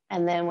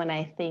 And then when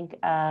I think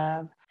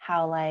of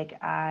how like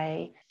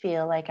I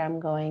feel like I'm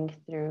going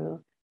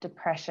through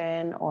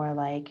depression or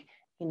like,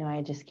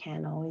 I just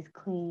can't always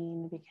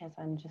clean because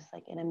I'm just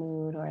like in a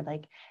mood or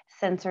like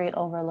sensory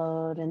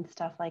overload and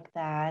stuff like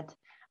that.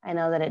 I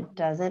know that it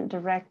doesn't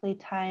directly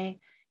tie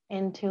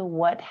into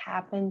what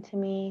happened to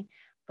me,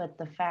 but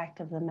the fact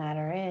of the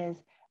matter is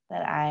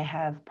that I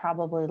have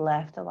probably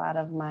left a lot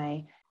of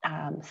my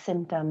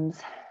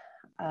symptoms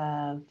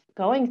of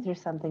going through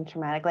something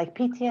traumatic, like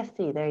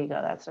PTSD. There you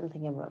go. That's what I'm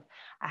thinking of.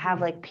 I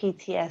have like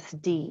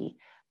PTSD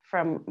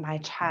from my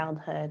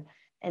childhood.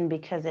 And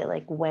because it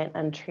like went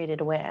untreated,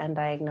 went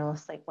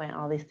undiagnosed, like went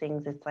all these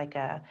things, it's like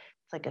a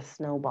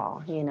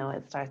snowball,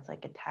 it starts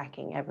like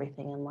attacking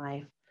everything in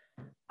life.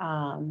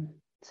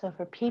 So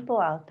for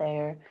people out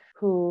there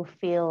who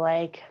feel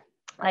like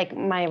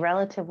my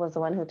relative was the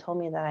one who told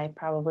me that I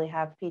probably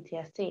have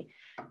PTSD.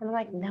 And I'm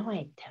like, no,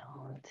 I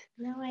don't.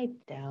 No, I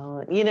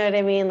don't. You know what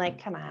I mean?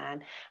 Like, come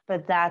on.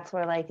 But that's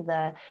where like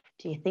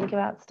do you think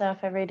about stuff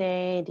every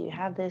day? Do you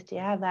have this? Do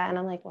you have that? And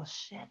I'm like, well,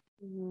 shit,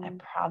 I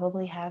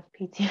probably have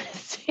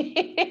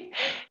PTSD.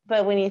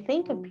 But when you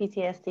think of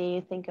PTSD,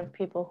 you think of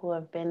people who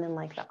have been in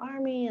like the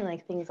army and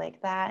like things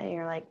like that. And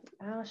you're like,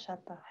 oh,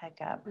 shut the heck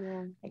up.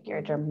 Yeah. Like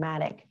you're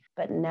dramatic.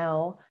 But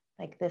no,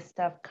 like this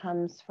stuff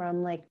comes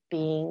from like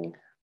being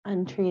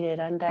untreated,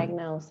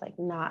 undiagnosed, like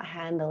not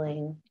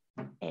handling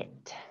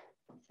it.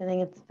 So I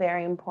think it's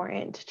very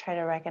important to try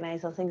to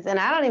recognize those things. And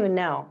I don't even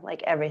know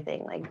like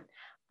everything. Like I'm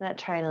not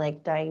trying to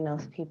like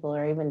diagnose people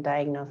or even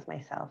diagnose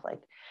myself.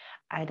 Like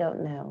I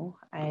don't know.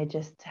 I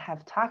just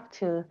have talked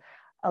to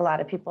a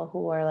lot of people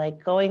who are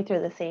like going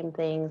through the same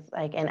things,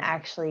 like and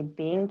actually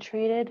being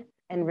treated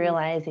and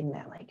realizing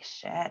that like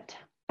shit,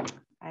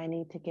 I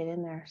need to get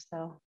in there.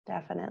 So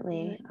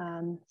definitely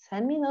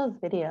send me those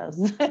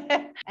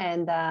videos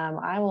and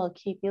I will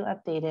keep you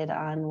updated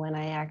on when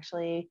I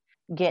actually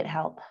get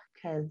help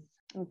because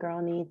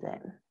girl needs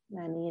it.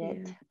 I need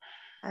it.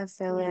 I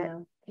feel it.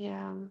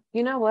 Yeah.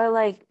 You know what?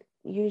 Like,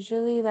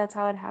 usually that's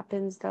how it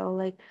happens, though.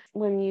 Like,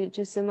 when you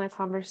just in like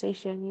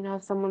conversation,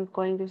 if someone's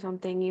going through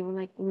something, even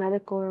like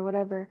medical or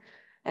whatever,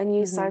 and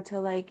you start to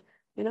like,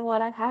 you know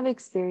what? I have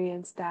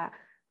experienced that.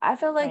 I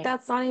feel like Right.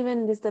 that's not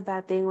even just a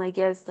bad thing. Like,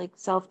 yes, like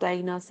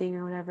self-diagnosing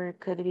or whatever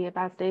could be a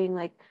bad thing.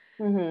 Like,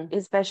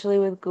 especially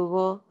with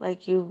Google,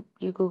 like you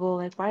Google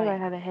like, why do I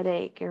have a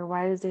headache or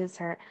why does this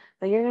hurt?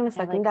 Like you're gonna I have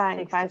fucking like die in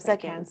 6 5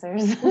 different seconds.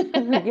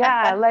 cancers.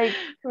 Yeah, like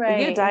you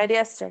Right. died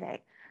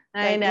yesterday.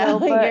 I Like, know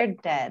but you're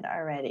dead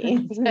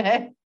already.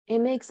 it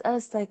makes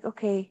us like,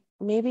 okay,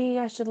 maybe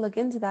I should look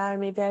into that, or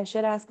maybe I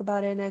should ask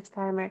about it next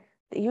time, or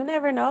you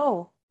never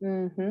know.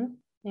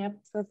 Yep.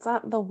 So it's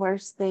not the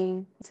worst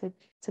thing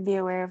to be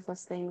aware of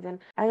those things. And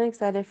I'm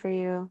excited for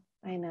you.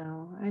 I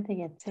know. I think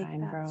it's take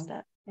time, that bro.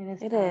 step. It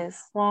is It time. is.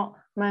 Well,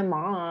 my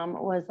mom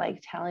was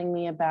like telling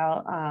me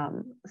about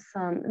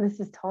this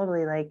is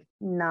totally like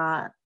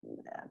not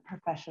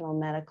professional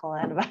medical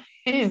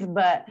advice,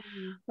 but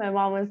Mhm. my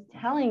mom was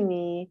telling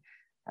me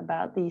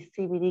about these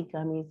CBD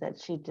gummies that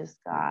she just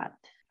got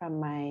from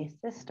my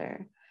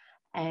sister.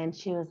 And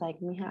she was like,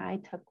 Mija, I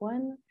took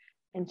one.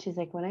 And she's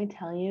like, when I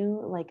tell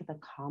you like the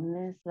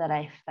calmness that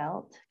I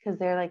felt, because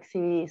they're like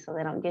CBD, so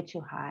they don't get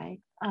you high.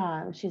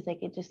 She's like,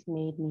 it just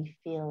made me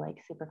feel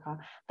like super calm.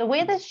 The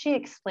way that she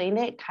explained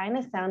it kind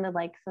of sounded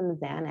like some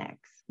Xanax,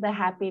 the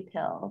happy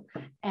pill.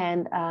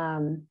 And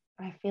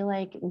I feel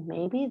like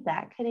maybe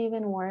that could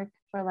even work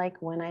for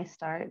like when I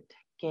start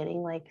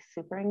getting like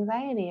super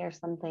anxiety or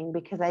something,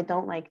 because I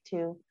don't like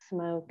to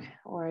smoke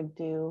or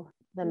do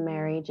the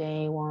Mary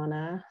J.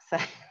 Wanna. So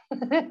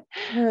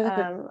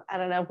I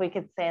don't know if we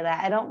could say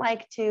that. I don't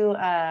like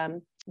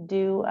to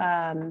do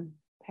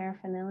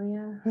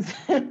paraphernalia.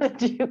 What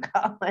do you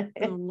call Oh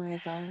it? my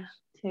gosh.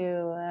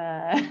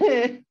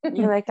 To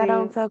You're like, I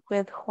don't do fuck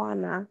with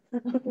Juana.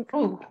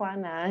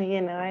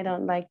 Juana, I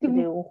don't like to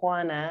do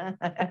Juana.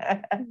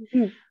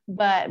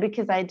 But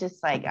because I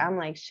just like, I'm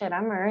like, shit,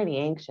 I'm already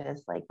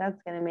anxious. Like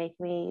that's gonna make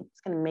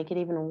it's gonna make it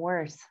even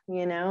worse,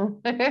 Yeah.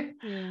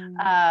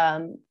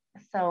 um,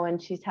 so when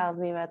she tells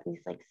me about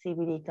these like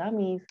CBD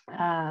gummies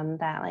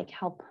that like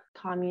help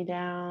calm you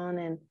down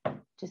and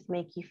just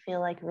make you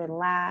feel like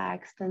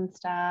relaxed and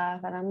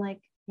stuff, and I'm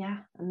like, yeah,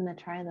 I'm gonna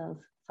try those.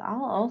 So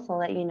I'll also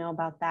let you know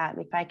about that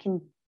if I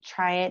can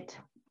try it,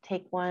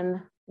 take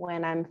one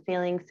when I'm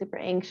feeling super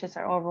anxious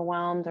or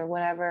overwhelmed or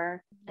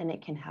whatever, and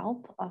it can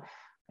help. Oh,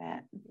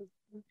 that.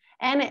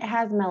 And it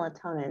has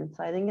melatonin,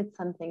 so I think it's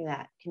something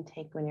that can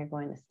take when you're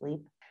going to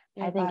sleep.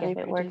 Your I think body if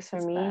it works for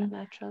produces that me,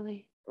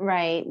 naturally.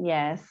 right,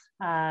 yes.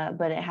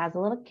 But it has a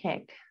little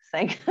kick. It's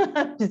like,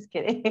 I'm just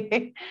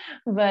kidding.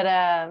 But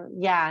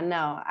yeah,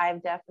 no, I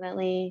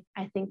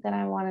think that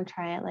I want to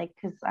try it, like,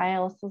 because I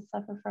also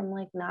suffer from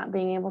like not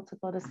being able to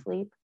go to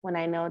sleep when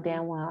I know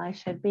damn well I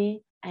should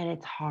be. And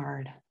it's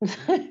hard.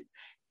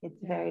 It's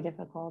very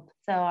difficult.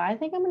 So I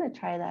think I'm going to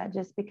try that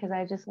just because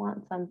I just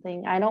want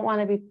something. I don't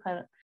want to be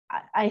put,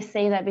 I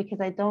say that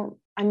because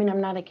I mean, I'm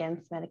not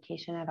against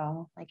medication at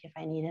all. Like if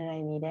I need it,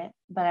 I need it.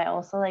 But I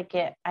also I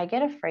get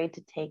afraid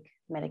to take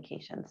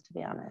medications, to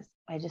be honest.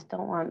 I just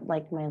don't want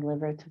like my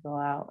liver to go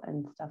out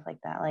and stuff like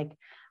that. Like,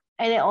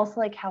 and it also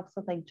like helps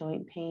with like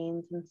joint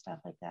pains and stuff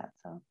like that.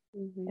 So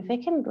if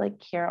it can like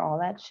cure all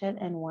that shit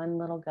in one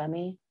little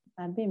gummy,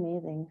 that'd be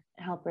amazing.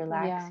 Help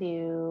relax Yeah.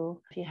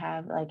 you. If you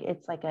have like,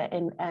 it's like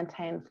an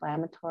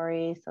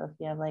anti-inflammatory. So if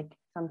you have like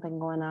something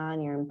going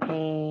on, you're in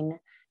pain,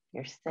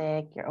 you're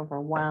sick, you're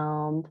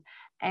overwhelmed,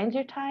 and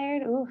you're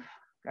tired, oof,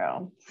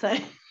 girl. So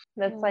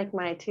that's Yeah. like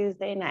my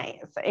Tuesday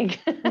night. It's like,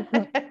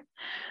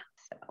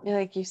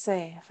 Like you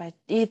say, if I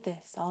eat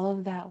this, all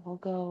of that will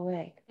go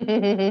away.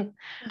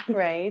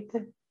 right.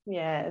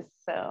 Yes.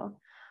 So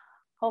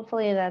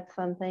hopefully that's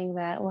something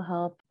that will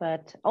help.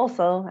 But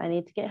also, I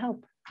need to get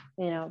help,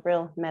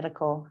 real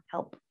medical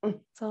help.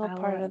 It's all I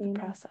will part let of the you know.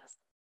 process.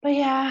 But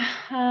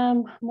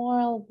yeah,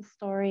 moral of the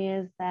story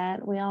is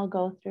that we all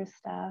go through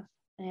stuff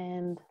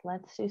and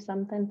let's do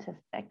something to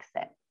fix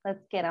it.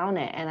 Let's get on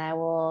it. And I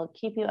will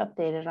keep you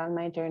updated on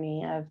my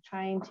journey of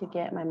trying to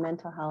get my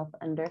mental health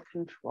under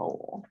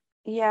control.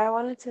 Yeah, I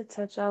wanted to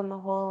touch on the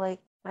whole like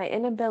my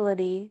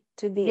inability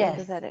to be Yes.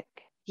 empathetic.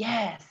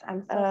 Yes.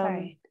 I'm so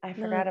sorry. I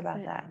No, forgot it's about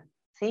fine. that.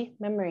 See,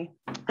 memory.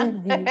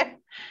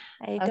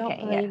 I don't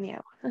Okay. Yes. blame you.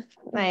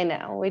 I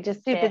know. We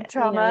just Stupid get, we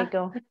trauma.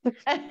 go.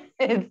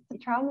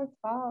 It's trauma's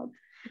fault.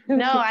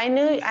 No, I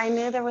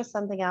knew there was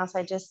something else.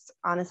 I just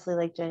honestly,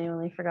 like,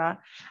 genuinely forgot.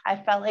 I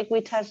felt like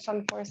we touched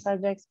on 4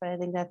 subjects, but I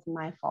think that's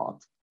my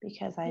fault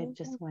because I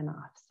just went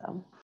off.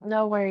 So,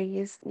 No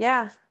worries.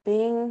 Yeah,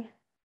 being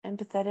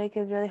empathetic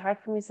is really hard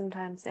for me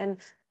sometimes. And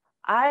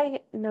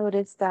I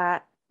noticed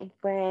that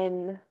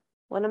when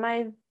one of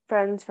my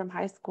friends from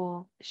high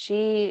school,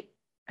 she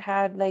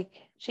had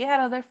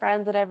other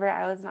friends, whatever.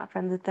 I was not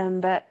friends with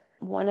them, but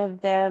one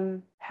of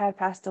them had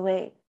passed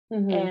away.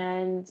 mm-hmm.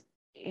 And,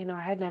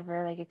 I had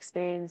never like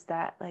experienced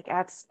that like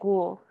at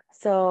school.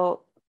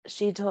 So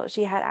she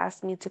had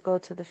asked me to go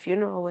to the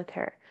funeral with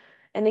her.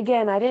 And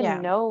again, I didn't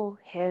Yeah, know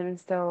him,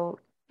 so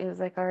it was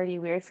like already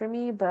weird for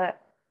me, but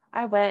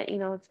I went,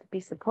 to be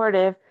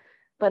supportive,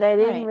 but I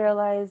didn't right.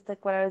 realize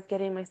like what I was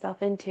getting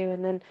myself into.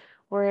 And then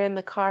we're in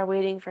the car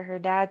waiting for her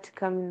dad to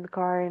come in the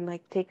car and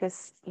like take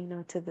us,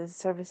 to the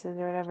services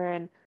or whatever.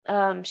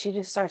 And she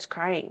just starts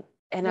crying.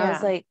 And I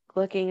was Yeah. like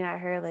looking at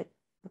her like,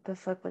 what the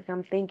fuck? Like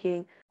I'm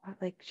thinking,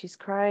 like she's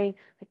crying.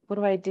 Like, what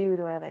do I do?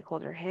 Do I like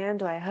hold her hand?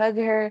 Do I hug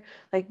her?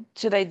 Like,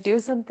 should I do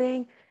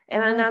something?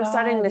 And Oh then my I'm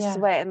starting God. to Yeah.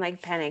 sweat and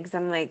like panic. 'Cause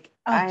I'm like,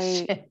 Oh,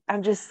 shit.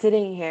 I'm just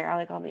sitting here,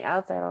 like on the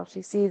outside. All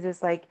she sees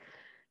is like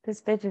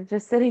this bitch is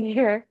just sitting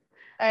here.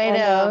 I And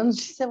know. And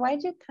she said,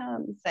 "Why'd you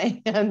come?"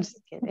 Say, I'm just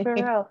for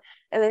kidding. real.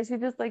 And then she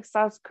just like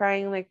stops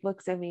crying, like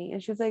looks at me,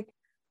 and she's like,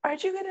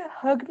 "Aren't you gonna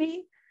hug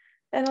me?"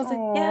 And I was like,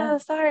 "Yeah, Oh,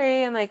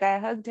 sorry." And like I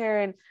hugged her,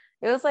 and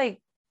it was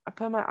like I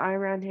put my arm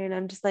around her, and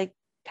I'm just like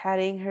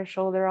patting her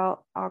shoulder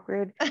all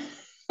awkward.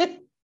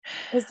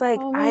 It's like,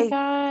 Oh my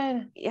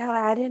God.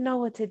 I didn't know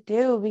what to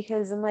do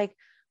because I'm like,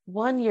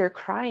 one, you're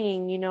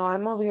crying,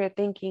 I'm over here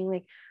thinking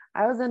like,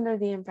 I was under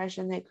the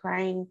impression that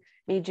crying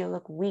made you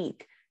look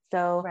weak.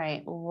 So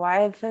Right.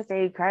 why the fuck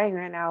are you crying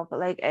right now? But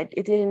like,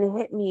 it didn't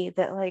hit me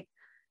that like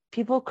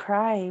people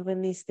cry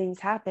when these things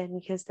happen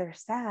because they're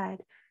sad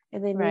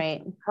and they need Right.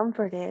 to be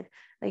comforted.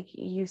 Like,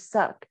 you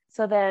suck.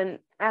 So then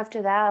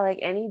after that, like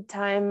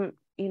anytime,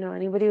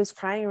 anybody was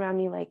crying around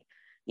me, like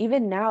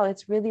even now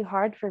it's really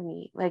hard for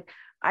me. Like,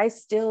 I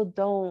still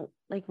don't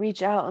like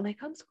reach out and like,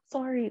 I'm so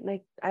sorry.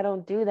 Like, I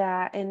don't do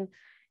that. And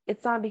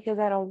it's not because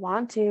I don't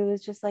want to.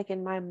 It's just like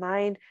in my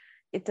mind,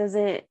 it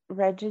doesn't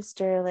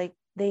register like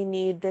they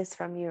need this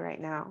from you right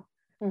now.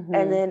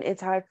 And then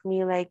it's hard for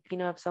me, like,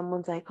 if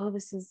someone's like, oh,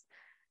 this is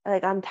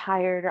like, I'm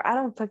tired, or I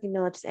don't fucking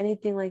know, just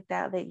anything like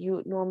that, that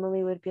you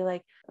normally would be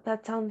like,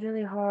 that sounds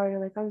really hard, or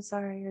like, I'm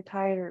sorry, you're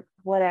tired, or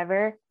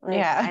whatever. Like,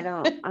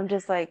 Yeah. I'm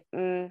just like,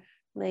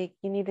 like,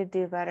 you need to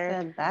do better.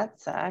 Said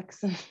that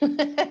sucks. No,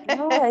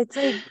 it's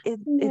like, it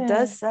Yeah.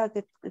 does suck.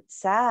 It's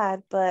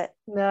sad, but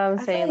No, I'm I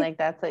feel saying like, like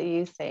that's what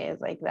you say is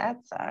like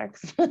that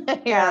sucks. You're all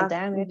yeah,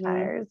 damn, you're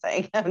tired. It's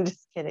like, I'm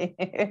just kidding.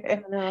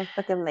 I know,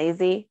 fucking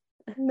lazy.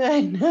 I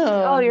Oh,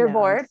 know. you're No, I'm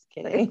bored. just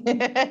kidding.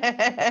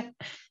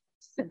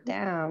 Sit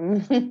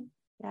down.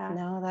 Yeah,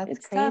 No, that's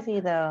it's tough.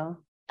 crazy though.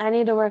 I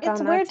need to work It's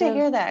on that weird to too.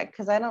 hear that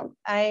because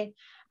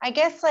I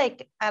guess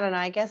like I don't know,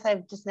 I guess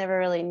I've just never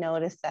really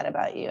noticed that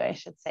about you, I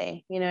should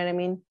say. You know what I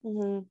mean?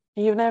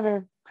 You've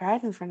never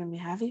cried in front of me,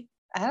 have you?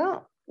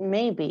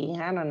 Maybe,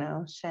 I don't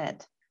know.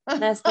 Shit.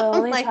 That's the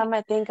only Like time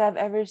I think I've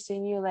ever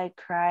seen you like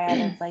cry out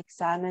of like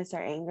sadness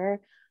or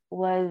anger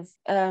was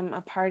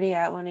a party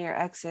at one of your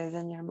exes,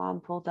 and your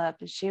mom pulled up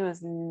and she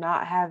was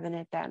not having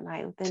it that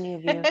night with any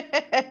of you.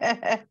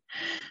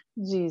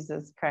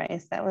 Jesus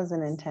Christ, that was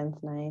an intense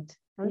night.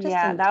 I'm just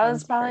Yeah, an that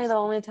was intense probably the person.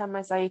 only time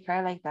I saw you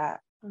cry like that.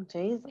 Oh,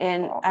 Jesus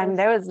And Christ.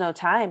 there was no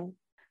time.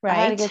 I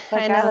had to Right. get the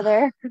I fuck out know. of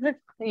there.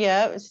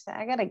 Yeah, it was just,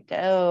 I gotta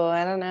go.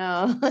 I don't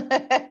know.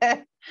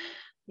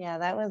 Yeah,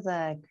 that was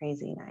a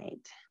crazy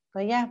night.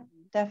 But yeah,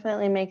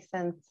 definitely makes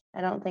sense.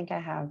 I don't think I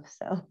have.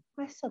 So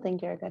I still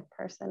think you're a good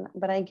person,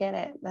 but I get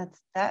it.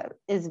 That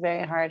is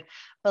very hard.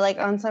 But like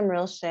on some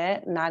real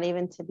shit, not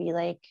even to be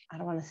like, I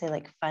don't want to say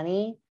like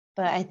funny,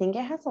 but I think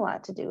it has a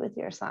lot to do with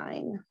your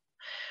sign.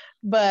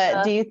 But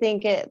Uh, do you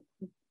think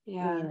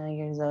yeah.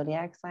 your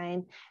zodiac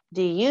sign,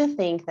 do you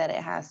think that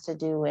it has to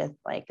do with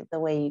like the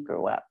way you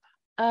grew up?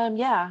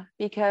 Yeah,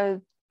 because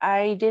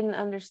I didn't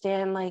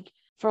understand, like,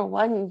 for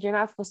one, you're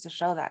not supposed to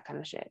show that kind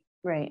of shit.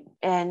 Right.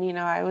 And,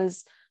 I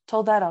was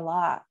told that a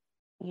lot,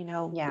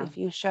 Yeah. if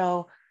you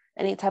show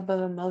any type of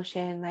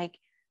emotion, like,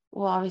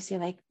 well, obviously,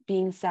 like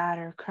being sad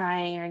or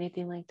crying or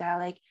anything like that,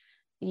 like,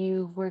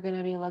 you were going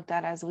to be looked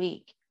at as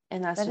weak.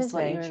 And that's That just is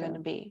what very you were going to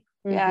true. be.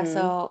 Yeah. Mm-hmm.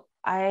 So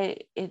I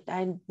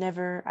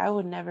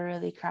would never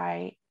really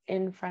cry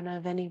in front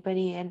of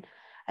anybody. And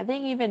I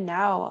think even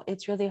now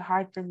it's really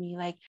hard for me.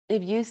 Like,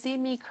 if you see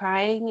me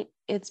crying,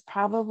 it's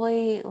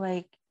probably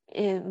like,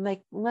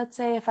 let's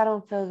say if I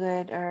don't feel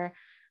good, or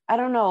I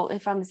don't know,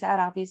 if I'm sad,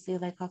 obviously,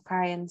 like I'll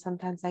cry and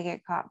sometimes I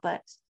get caught,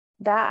 but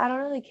that I don't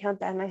really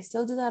count that. And I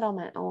still do that on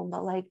my own.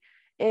 But like,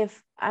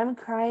 if I'm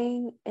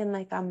crying and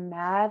like I'm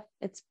mad,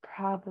 it's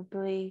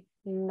probably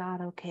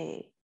not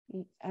okay.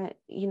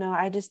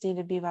 I just need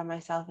to be by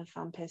myself if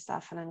I'm pissed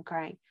off and I'm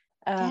crying.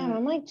 Damn,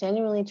 I'm like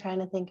genuinely trying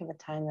to think of a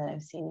time that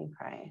I've seen you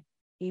cry.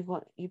 You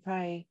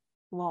probably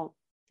won't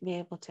be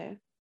able to.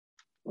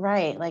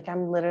 Right. Like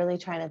I'm literally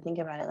trying to think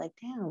about it. Like,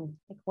 damn,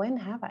 like when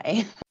have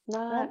I?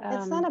 Not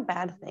It's not a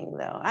bad thing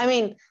though. I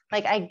mean,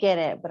 like I get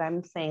it, but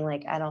I'm saying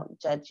like I don't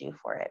judge you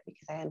for it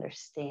because I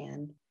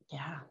understand.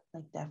 Yeah,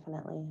 like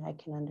definitely I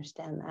can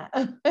understand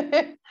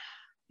that.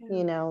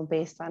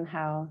 Based on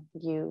how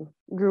you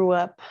grew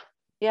up.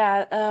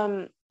 Yeah,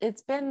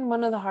 it's been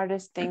one of the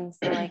hardest things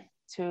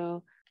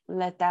to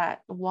let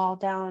that wall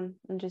down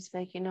and just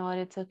like, you know what,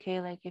 it's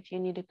okay. Like, if you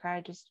need to cry,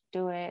 just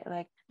do it.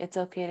 Like, it's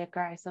okay to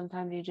cry.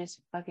 Sometimes you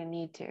just fucking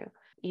need to.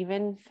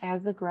 Even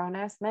as a grown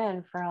ass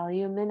man, for all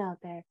you men out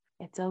there,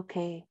 it's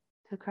okay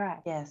to cry.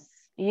 Yes.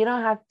 You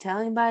don't have to tell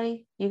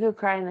anybody. You could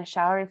cry in the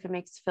shower if it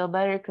makes you feel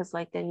better, because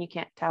like then you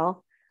can't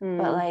tell.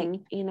 But like,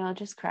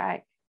 just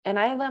cry. And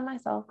I let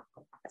myself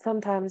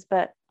sometimes,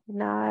 but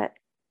not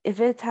if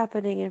it's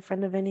happening in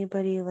front of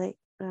anybody. Like,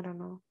 I don't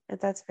know, if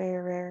that's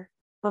very rare.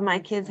 But my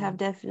kids have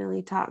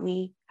definitely taught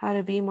me how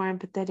to be more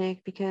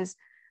empathetic, because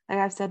like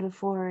I've said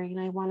before,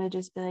 I want to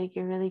just be like,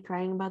 you're really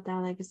crying about that,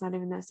 like it's not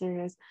even that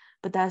serious.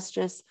 But that's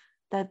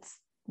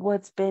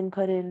what's been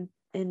put in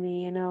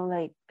me,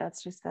 like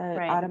that's just the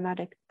Right.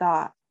 automatic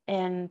thought.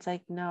 And it's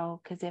like,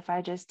 no, because if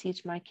I just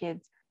teach my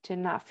kids to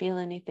not feel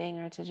anything,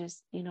 or to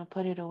just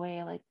put it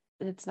away, like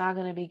it's not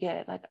going to be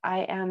good. Like, I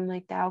am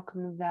like the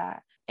outcome of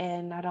that,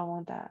 and I don't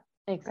want that.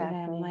 Exactly.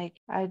 And like,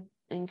 I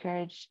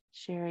encourage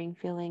sharing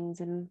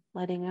feelings and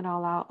letting it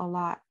all out a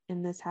lot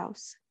in this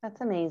house. That's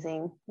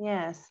amazing.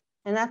 Yes.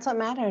 And that's what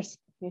matters.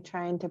 You're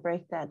trying to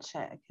break that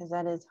shit because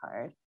that is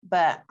hard.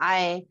 But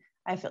I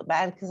I feel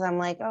bad because I'm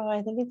like, oh,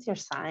 I think it's your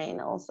sign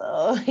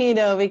also,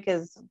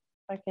 because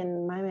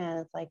fucking my man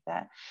is like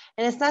that.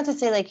 And it's not to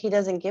say like he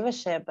doesn't give a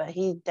shit, but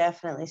he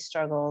definitely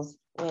struggles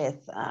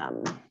with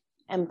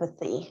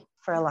empathy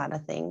for a lot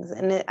of things.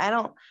 And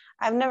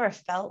I've never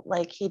felt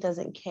like he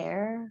doesn't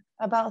care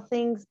about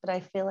things, but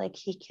I feel like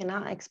he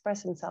cannot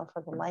express himself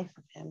for the life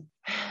of him.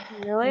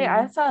 Really?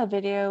 I saw a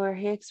video where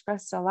he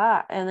expressed a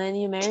lot and then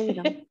you married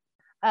him.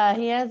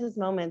 He has his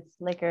moments,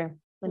 liquor.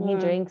 When he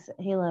drinks,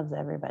 he loves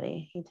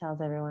everybody. He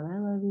tells everyone, I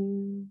love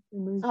you.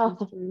 You're my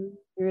sister.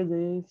 You're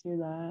this, you're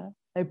that.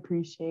 I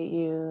appreciate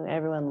you.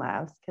 Everyone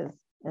laughs because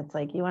it's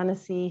like you want to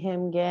see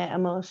him get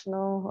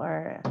emotional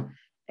or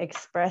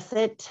express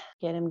it,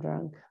 get him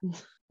drunk.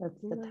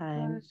 That's the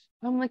time. Gosh.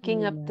 I'm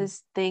looking up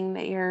this thing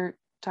that you're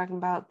talking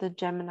about, the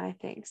Gemini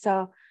thing.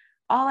 So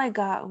all I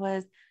got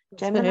was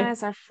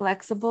Geminis are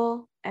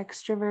flexible,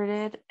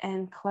 extroverted,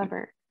 and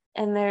clever.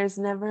 And there's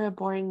never a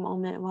boring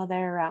moment while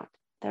they're around.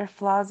 Their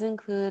flaws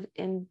include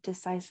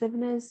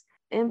indecisiveness,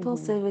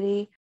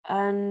 impulsivity,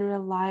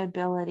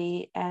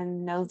 unreliability,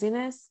 and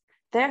nosiness.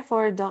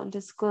 Therefore, don't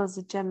disclose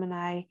to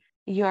Gemini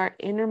your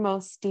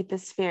innermost,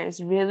 deepest fears.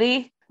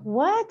 Really?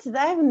 What?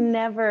 I've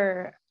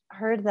never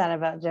heard that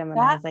about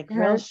Gemini. It's like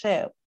real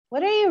shit.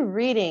 What are you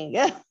reading?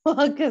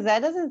 Because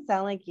that doesn't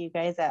sound like you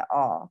guys at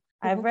all.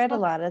 I've read a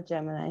lot of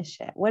Gemini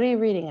shit. What are you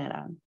reading it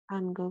on?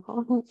 On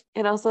Google.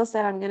 It also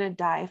said I'm gonna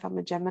die if I'm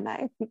a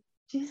Gemini.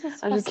 Jesus,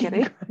 I'm just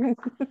kidding.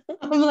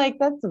 I'm like,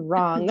 that's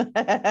wrong.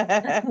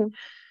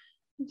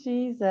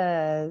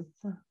 Jesus.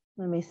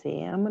 Let me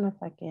see.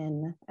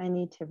 I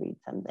need to read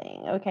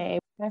something. Okay.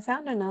 I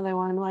found another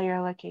one while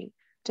you're looking.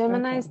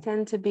 Geminis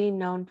tend to be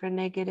known for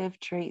negative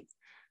traits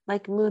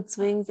like mood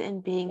swings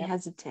and being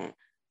hesitant,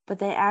 but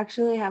they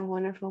actually have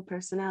wonderful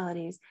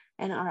personalities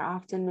and are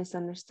often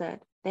misunderstood.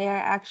 They are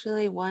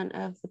actually one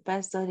of the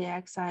best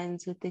zodiac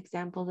signs with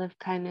examples of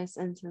kindness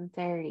and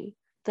sincerity.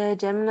 The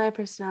Gemini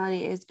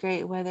personality is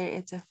great whether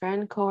it's a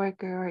friend,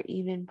 coworker, or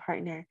even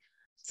partner.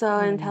 So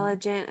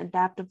intelligent,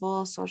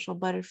 adaptable, social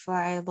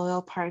butterfly,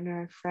 loyal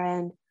partner,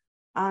 friend,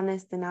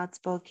 honest and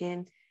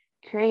outspoken,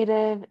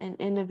 creative and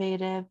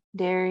innovative,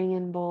 daring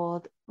and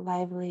bold,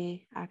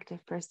 lively,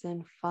 active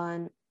person,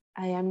 fun.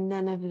 I am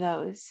none of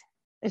those.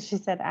 She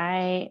said,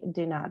 I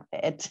do not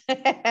fit.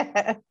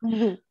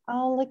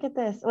 Oh, look at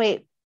this.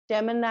 Wait,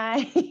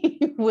 Gemini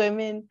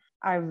women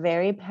are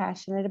very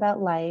passionate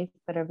about life,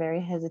 but are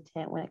very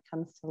hesitant when it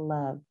comes to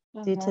love.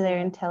 Due to their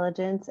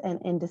intelligence and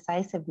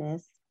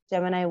indecisiveness,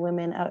 Gemini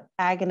women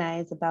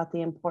agonize about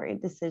the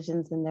important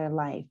decisions in their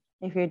life.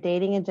 If you're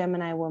dating a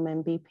Gemini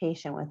woman, be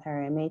patient with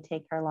her. It may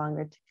take her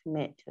longer to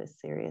commit to a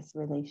serious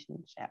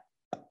relationship.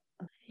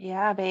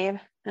 Yeah, babe.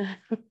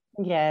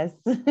 Yes.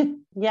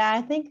 Yeah,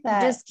 I think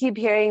that. Just keep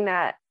hearing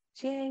that.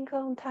 She ain't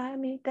gonna tie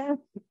me down.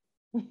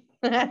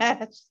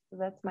 That's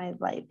my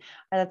life.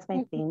 That's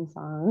my theme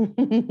song.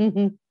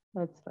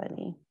 That's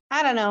funny.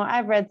 I don't know.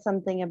 I've read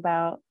something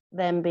about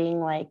them being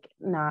like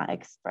not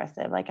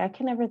expressive. Like I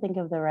can never think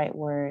of the right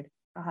word.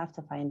 I'll have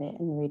to find it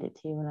and read it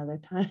to you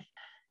another time.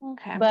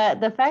 Okay.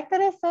 But the fact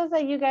that it says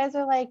that you guys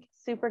are like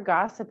super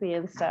gossipy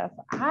and stuff,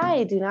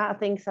 I do not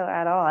think so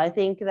at all. I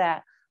think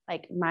that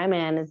like my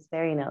man is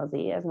very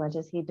nosy as much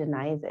as he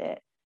denies it.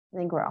 I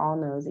think we're all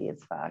nosy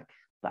as fuck,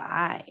 but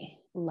I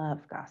love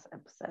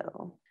gossip.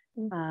 So,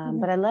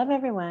 but I love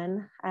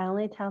everyone. I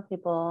only tell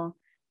people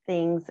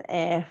things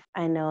if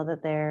I know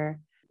that they're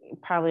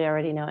probably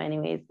already know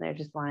anyways, and they're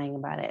just lying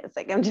about it. It's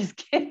like, I'm just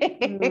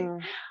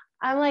kidding.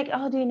 I'm like,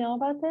 oh, do you know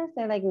about this?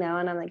 They're like, no.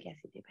 And I'm like, yes,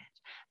 you do, bitch.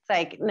 It's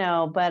like,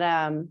 no, but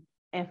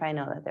if I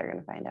know that they're going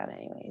to find out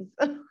anyways,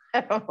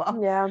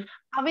 yeah,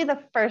 I'll be the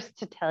first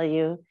to tell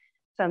you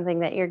something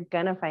that you're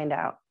going to find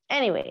out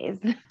anyways.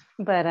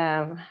 But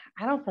I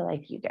don't feel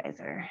like you guys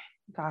are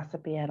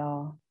gossipy at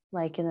all.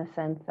 Like in the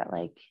sense that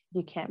like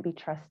you can't be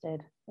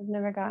trusted. I've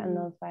never gotten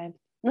those vibes.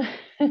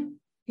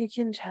 You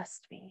can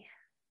trust me.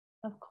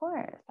 Of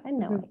course. I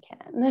know I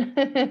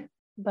can.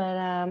 But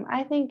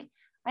I think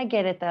I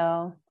get it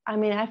though. I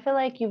mean, I feel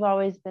like you've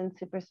always been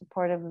super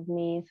supportive of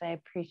me, so I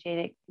appreciate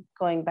it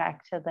going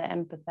back to the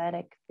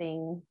empathetic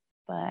thing.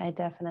 But I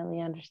definitely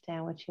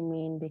understand what you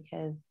mean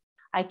because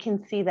I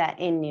can see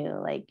that in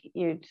you. Like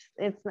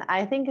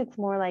I think it's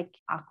more like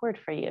awkward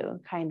for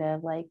you, kind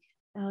of like,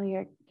 oh,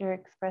 you're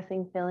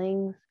expressing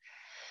feelings.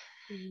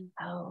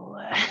 Oh,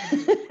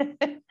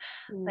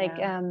 like,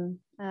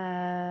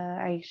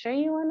 are you sure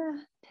you want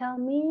to tell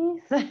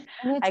me?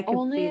 And I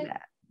could see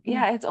that.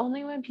 Yeah, it's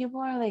only when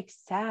people are like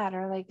sad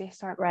or like they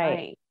start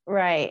crying.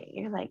 Right.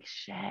 You're like,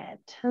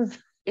 shit.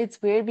 It's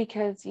weird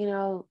because,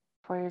 4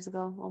 years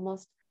ago,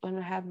 almost when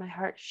I had my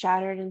heart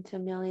shattered into a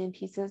million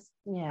pieces,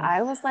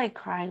 I was like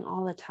crying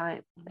all the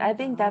time. I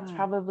think that's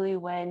probably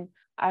when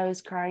I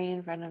was crying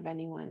in front of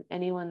anyone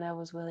that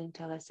was willing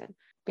to listen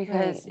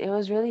because it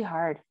was really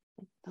hard.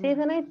 See,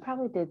 then I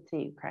probably did see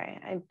you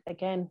cry.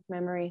 Again,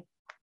 memory,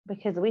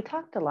 because we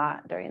talked a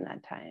lot during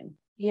that time.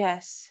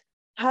 Yes.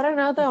 I don't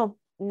know though.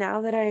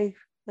 Now that I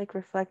like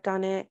reflect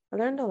on it, I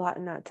learned a lot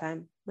in that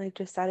time. Like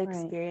just that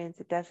experience,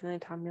 it definitely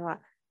taught me a lot.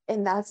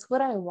 And that's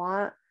what I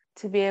want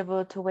to be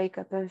able to wake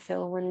up and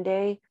feel one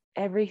day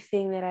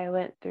everything that I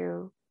went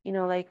through,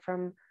 like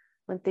from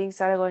when things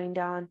started going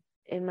down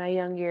in my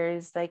young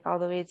years, like all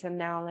the way to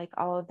now, like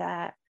all of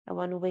that. I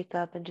want to wake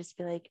up and just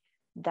be like,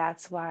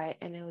 that's why,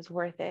 and it was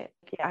worth it.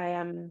 Yeah. I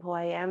am who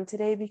I am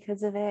today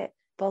because of it.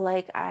 But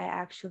like, I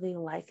actually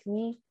like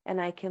me,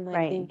 and I can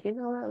like think, you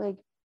know what, like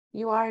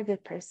you are a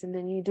good person,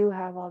 and you do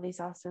have all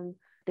these awesome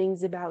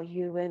things about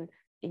you, and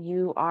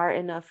you are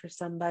enough for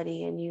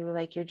somebody, and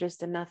you're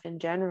just enough in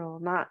general.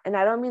 Not, and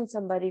I don't mean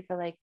somebody for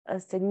like a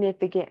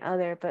significant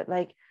other, but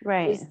like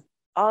just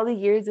all the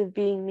years of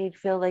being made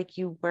feel like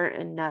you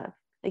weren't enough,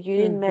 like you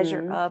didn't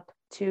measure up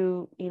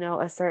to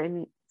a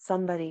certain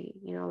somebody,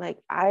 like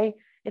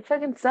it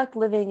fucking sucked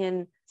living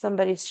in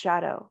somebody's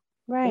shadow.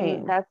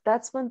 And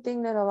that's one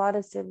thing that a lot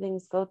of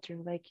siblings go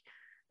through. Like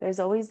there's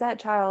always that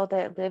child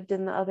that lived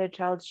in the other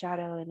child's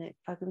shadow, and it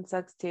fucking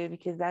sucks too,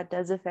 because that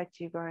does affect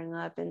you growing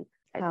up. And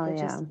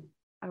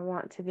I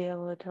want to be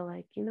able to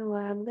like, you know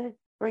what, I'm good.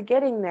 We're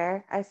getting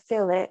there. I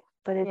feel it.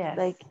 But it's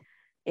like,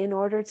 in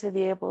order to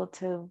be able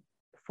to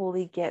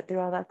fully get through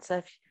all that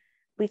stuff,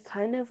 we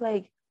kind of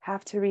like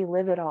have to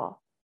relive it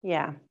all.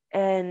 Yeah.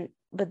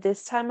 But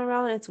this time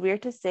around, it's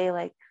weird to say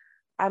like,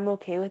 I'm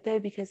okay with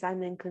it because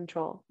I'm in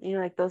control.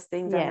 Like those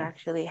things aren't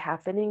actually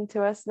happening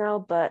to us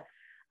now, but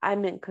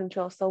I'm in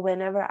control. So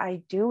whenever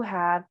I do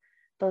have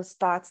those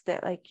thoughts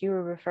that like you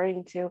were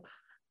referring to,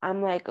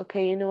 I'm like,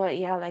 okay, you know what?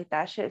 Yeah, like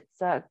that shit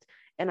sucked.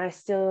 And I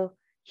still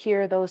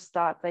hear those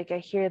thoughts. Like I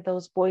hear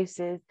those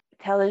voices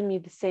telling me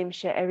the same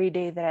shit every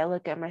day that I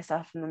look at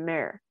myself in the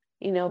mirror,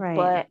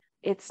 but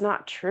it's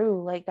not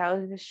true. Like that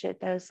was the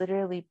shit that was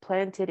literally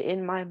planted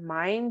in my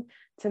mind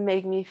to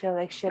make me feel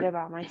like shit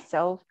about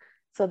myself.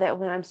 So that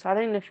when I'm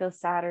starting to feel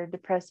sad or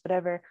depressed,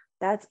 whatever,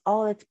 that's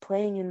all it's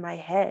playing in my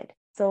head.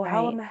 So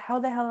how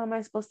the hell am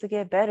I supposed to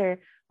get better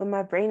when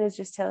my brain is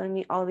just telling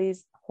me all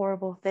these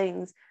horrible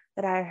things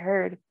that I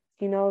heard?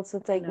 So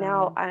it's like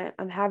now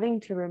I'm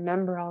having to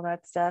remember all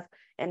that stuff,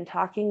 and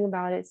talking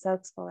about it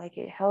sucks, but like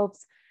it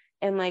helps.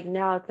 And like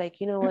now it's like,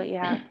 you know what?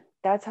 Yeah,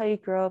 that's how you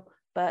grow up,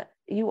 but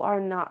you are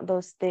not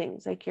those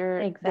things. Like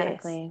you're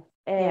this.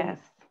 And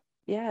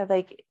yeah,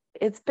 like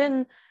it's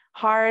been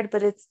hard,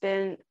 but it's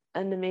been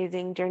an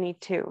amazing journey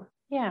too.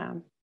 Yeah.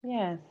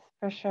 Yes,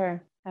 for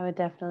sure. I would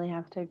definitely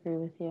have to agree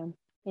with you.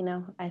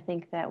 I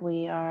think that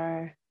we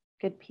are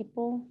good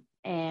people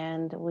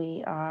and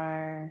we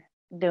are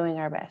doing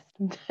our best.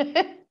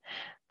 That's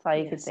all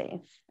you could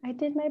say. I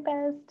did my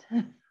best.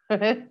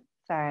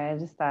 Sorry, I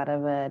just thought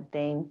of a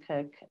Dane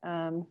Cook.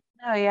 Oh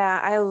yeah,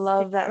 I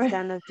love that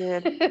stand-up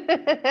dude.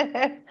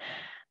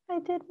 I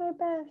did my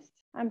best.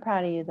 I'm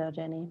proud of you though,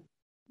 Jenny.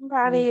 I'm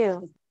proud of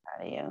you.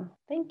 Proud of you.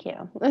 Thank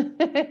you.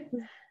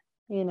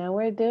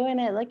 We're doing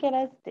it. Look at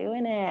us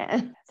doing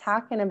it.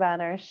 Talking about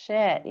our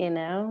shit,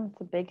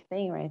 it's a big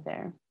thing right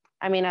there.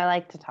 I mean, I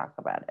like to talk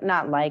about it.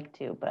 Not like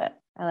to, but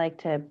I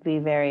like to be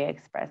very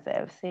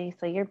expressive. See,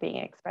 so you're being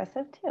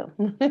expressive too.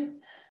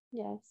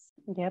 Yes.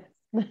 Yep.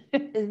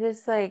 It's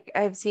just like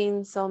I've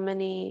seen so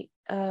many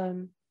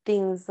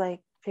things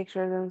like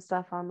pictures and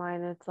stuff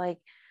online. It's like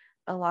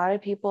a lot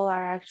of people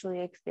are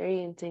actually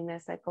experiencing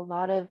this. Like a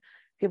lot of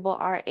people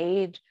our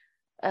age,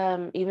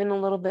 even a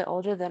little bit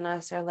older than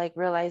us, are like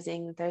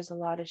realizing that there's a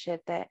lot of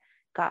shit that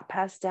got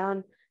passed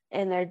down,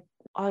 and they're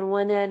on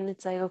one end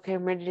it's like, okay,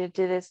 I'm ready to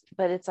do this,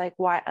 but it's like,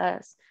 why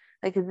us?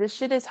 Like this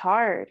shit is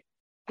hard,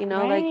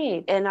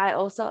 like, and I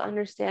also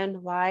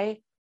understand why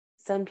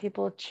some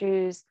people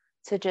choose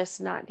to just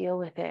not deal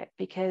with it,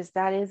 because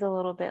that is a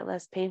little bit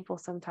less painful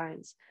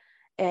sometimes,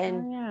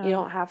 and you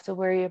don't have to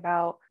worry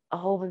about a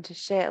whole bunch of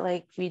shit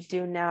like we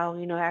do now,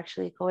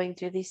 actually going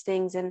through these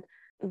things.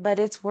 But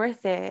it's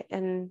worth it.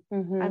 And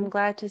I'm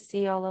glad to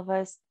see all of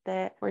us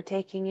that we're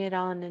taking it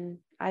on, and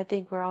I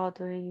think we're all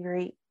doing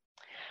great.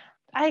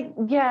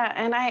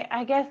 And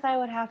I guess I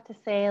would have to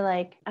say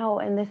like,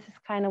 and this is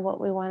kind of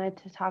what we wanted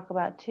to talk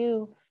about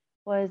too,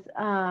 was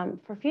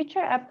for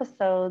future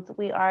episodes,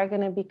 we are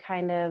going to be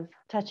kind of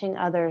touching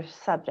other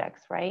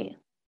subjects, right?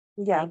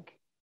 Yeah. Like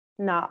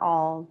not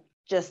all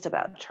just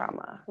about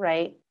trauma,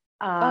 right?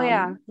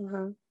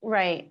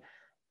 Right.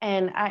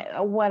 And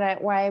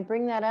why I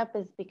bring that up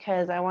is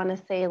because I want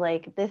to say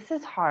like, this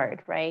is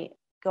hard, right?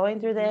 Going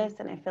through this.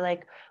 And I feel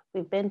like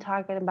we've been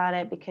talking about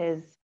it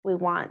because we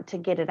want to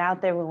get it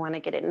out there. We want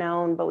to get it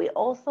known, but we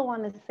also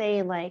want to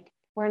say like,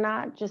 we're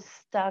not just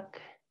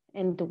stuck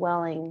in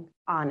dwelling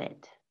on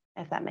it,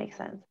 if that makes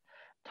sense.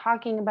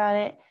 Talking about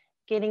it,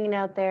 getting it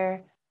out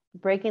there,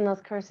 breaking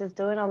those curses,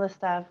 doing all this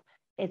stuff.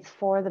 It's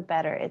for the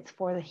better. It's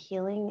for the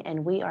healing,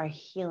 and we are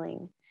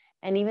healing.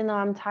 And even though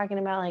I'm talking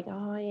about like,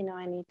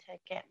 I need to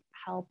get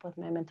help with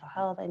my mental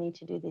health, I need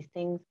to do these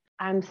things,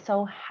 I'm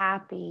so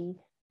happy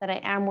that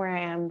I am where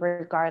I am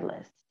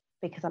regardless,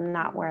 because I'm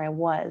not where I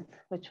was,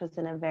 which was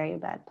in a very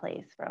bad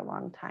place for a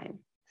long time.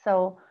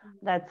 So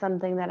that's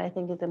something that I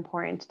think is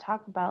important to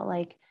talk about.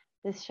 Like,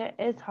 this shit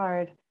is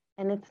hard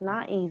and it's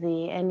not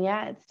easy. And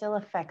yeah, it still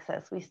affects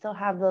us. We still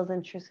have those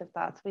intrusive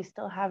thoughts. We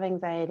still have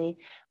anxiety.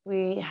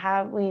 We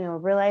have,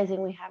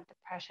 realizing we have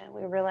depression.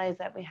 We realize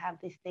that we have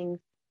these things.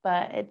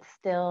 but it's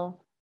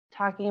still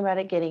talking about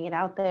it, getting it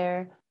out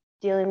there,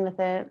 dealing with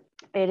it.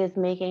 It is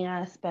making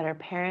us better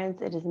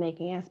parents. It is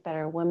making us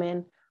better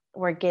women.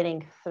 We're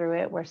getting through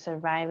it. We're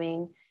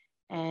surviving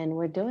and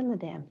we're doing the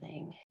damn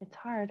thing. It's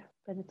hard,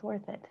 but it's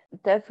worth it.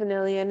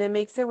 Definitely. And it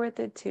makes it worth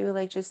it too.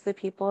 Like just the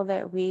people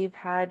that we've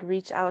had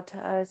reach out to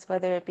us,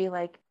 whether it be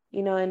like,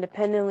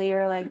 independently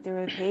or like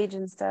through a page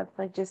and stuff,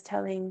 like just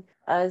telling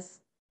us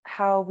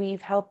how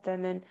we've helped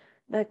them. And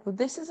like,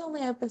 this is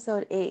only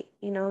episode 8,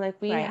 like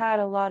we Right.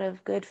 had a lot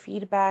of good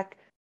feedback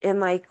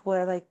in like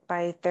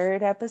by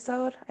third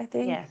episode, I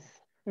think. Yes.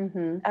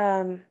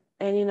 Mm-hmm.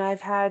 And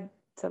I've had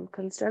some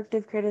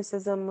constructive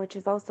criticism, which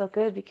is also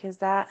good because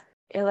that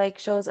it like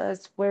shows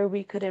us where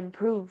we could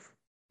improve.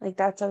 Like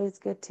that's always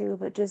good too.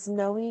 But just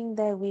knowing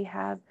that we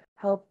have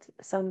helped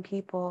some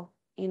people,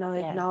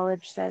 Yes.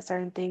 acknowledge that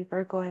certain things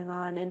were going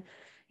on and,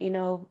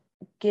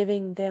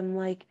 giving them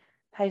like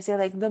how you say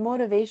like the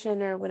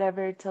motivation or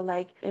whatever to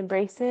like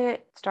embrace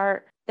it,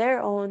 start their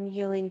own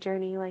healing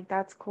journey. Like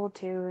that's cool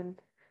too.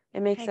 And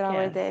it makes it Heck all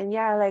yes. worth it. And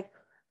yeah, like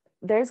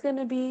there's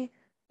gonna be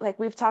like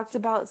we've talked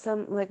about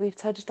like we've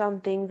touched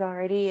on things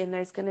already, and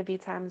there's gonna be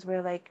times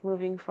where like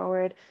moving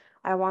forward,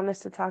 I want us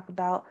to talk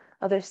about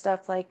other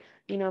stuff like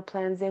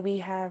plans that we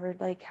have or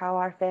like how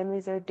our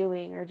families are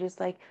doing or just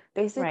like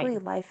basically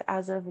Right. life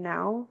as of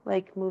now,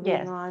 like moving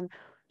Yes. on,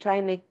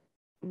 trying to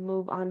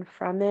move on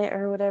from it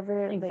or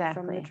whatever, like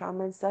from the Exactly.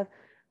 trauma and stuff.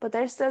 But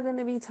there's still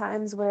gonna be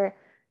times where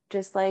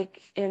just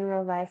like in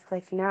real life,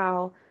 like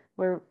now,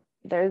 where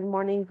there's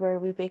mornings where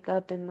we wake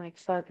up and like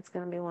fuck it's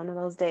gonna be one of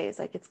those days,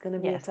 like it's gonna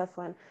be a Yes. tough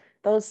one.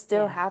 Those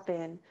still Yes.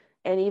 happen,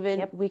 and even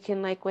Yep. we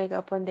can like wake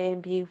up one day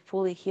and be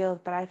fully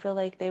healed, but I feel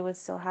like they would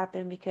still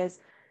happen because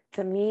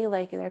to me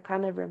like they're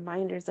kind of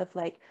reminders of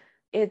like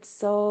it's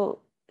so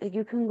like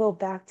you can go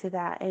back to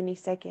that any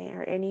second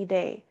or any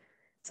day.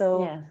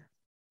 So Yes.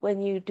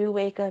 when you do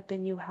wake up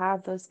and you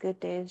have those good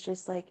days,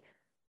 just like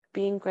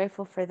being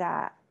grateful for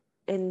that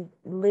and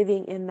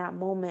living in that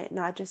moment,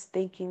 not just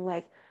thinking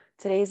like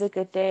today's a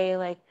good day,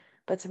 like,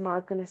 but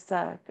tomorrow's gonna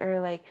suck, or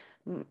like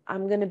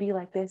I'm gonna be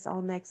like this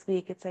all next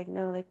week. It's like,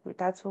 no, like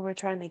that's what we're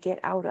trying to get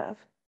out of.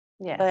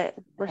 Yes. But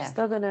we're Yes.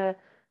 still gonna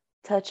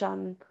touch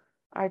on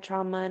our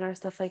trauma and our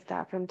stuff like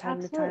that from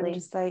time to time. Absolutely.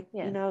 Just like,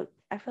 Yes.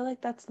 I feel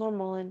like that's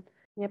normal and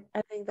Yep.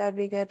 I think that'd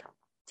be good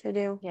to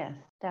do. Yes,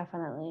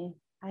 definitely.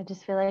 I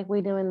just feel like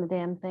we doing the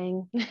damn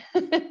thing.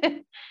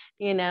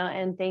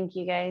 And thank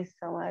you guys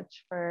so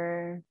much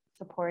for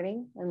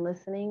supporting and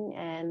listening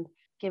and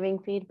giving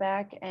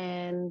feedback.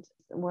 And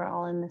we're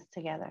all in this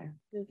together.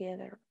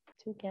 Together.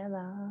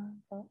 Together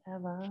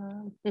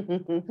forever.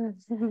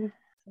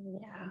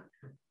 Yeah.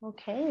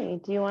 Okay.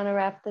 Do you want to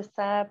wrap this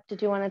up?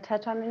 Did you want to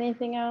touch on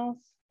anything else?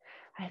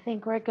 I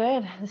think we're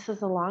good. This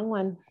is a long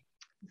one.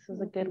 This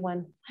was a good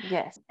one.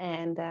 Yes.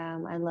 And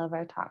I love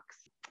our talks.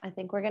 I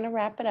think we're going to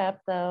wrap it up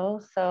though.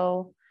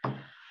 So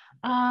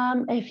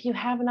if you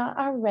have not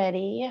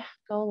already,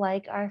 go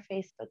like our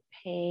Facebook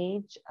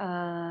page,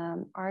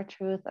 our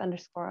truth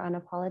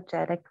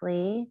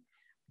 _unapologetically.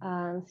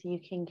 So you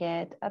can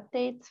get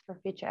updates for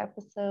future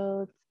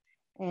episodes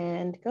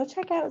and go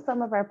check out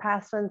some of our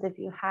past ones if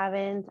you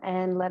haven't,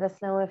 and let us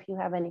know if you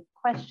have any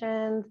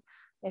questions.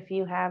 If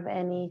you have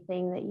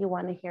anything that you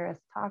want to hear us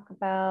talk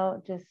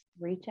about, just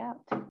reach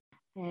out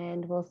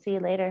and we'll see you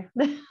later.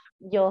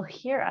 You'll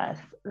hear us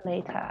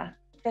later.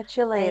 Catch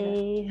you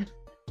later. Bye.